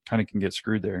you kind of can get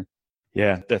screwed there.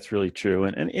 Yeah, that's really true.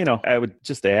 And I would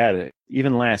just add,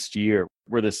 even last year,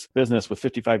 we're this business with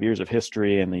 55 years of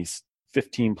history and these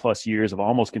 15 plus years of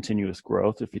almost continuous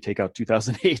growth if you take out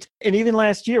 2008. And even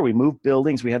last year, we moved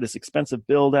buildings. We had this expensive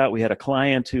build out. We had a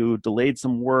client who delayed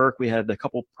some work. We had a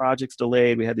couple projects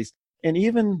delayed. We had these, and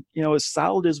even, as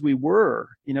solid as we were,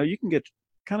 you can get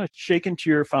kind of shaken to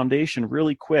your foundation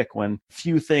really quick when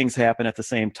few things happen at the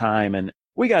same time. And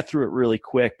we got through it really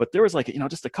quick, but there was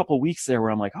just a couple of weeks there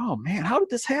where I'm like, oh man, how did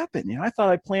this happen? I thought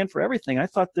I planned for everything. I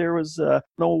thought there was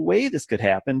no way this could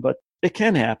happen, but it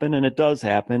can happen and it does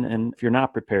happen. And if you're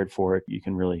not prepared for it, you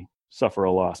can really suffer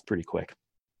a loss pretty quick.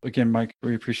 Again, Mike,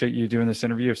 we appreciate you doing this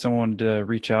interview. If someone wanted to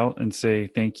reach out and say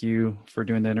thank you for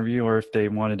doing the interview, or if they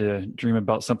wanted to dream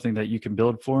about something that you can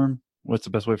build for them, what's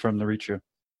the best way for them to reach you?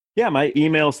 Yeah, my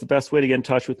email is the best way to get in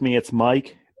touch with me. It's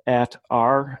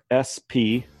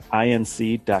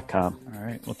mike@rspinc.com. All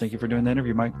right. Well, thank you for doing the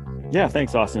interview, Mike. Yeah,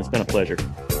 thanks, Austin. It's been a pleasure.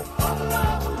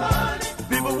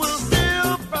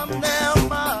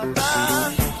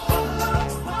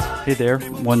 Hey there,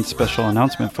 one special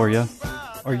announcement for you.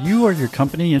 Are you or your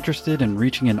company interested in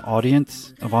reaching an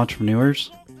audience of entrepreneurs?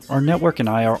 Our network and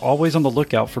I are always on the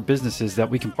lookout for businesses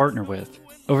that we can partner with.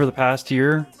 Over the past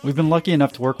year, we've been lucky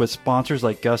enough to work with sponsors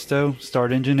like Gusto,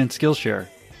 Start Engine, and Skillshare,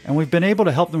 and we've been able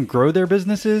to help them grow their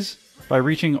businesses by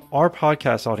reaching our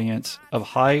podcast audience of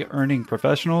high-earning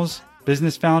professionals,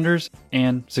 business founders,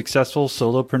 and successful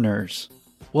solopreneurs.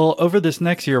 Well, over this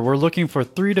next year, we're looking for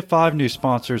 3 to 5 new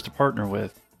sponsors to partner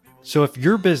with. So if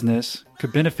your business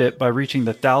could benefit by reaching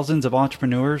the thousands of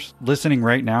entrepreneurs listening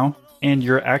right now, and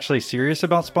you're actually serious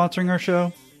about sponsoring our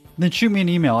show, then shoot me an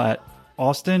email at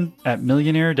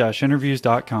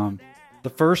austin@millionaire-interviews.com. The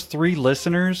first 3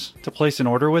 listeners to place an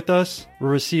order with us will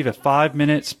receive a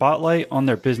 5-minute spotlight on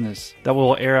their business that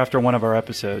will air after one of our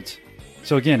episodes.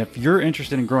 So again, if you're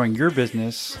interested in growing your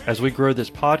business as we grow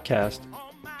this podcast,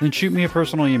 then shoot me a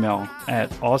personal email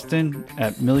at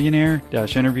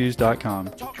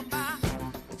austin@millionaire-interviews.com.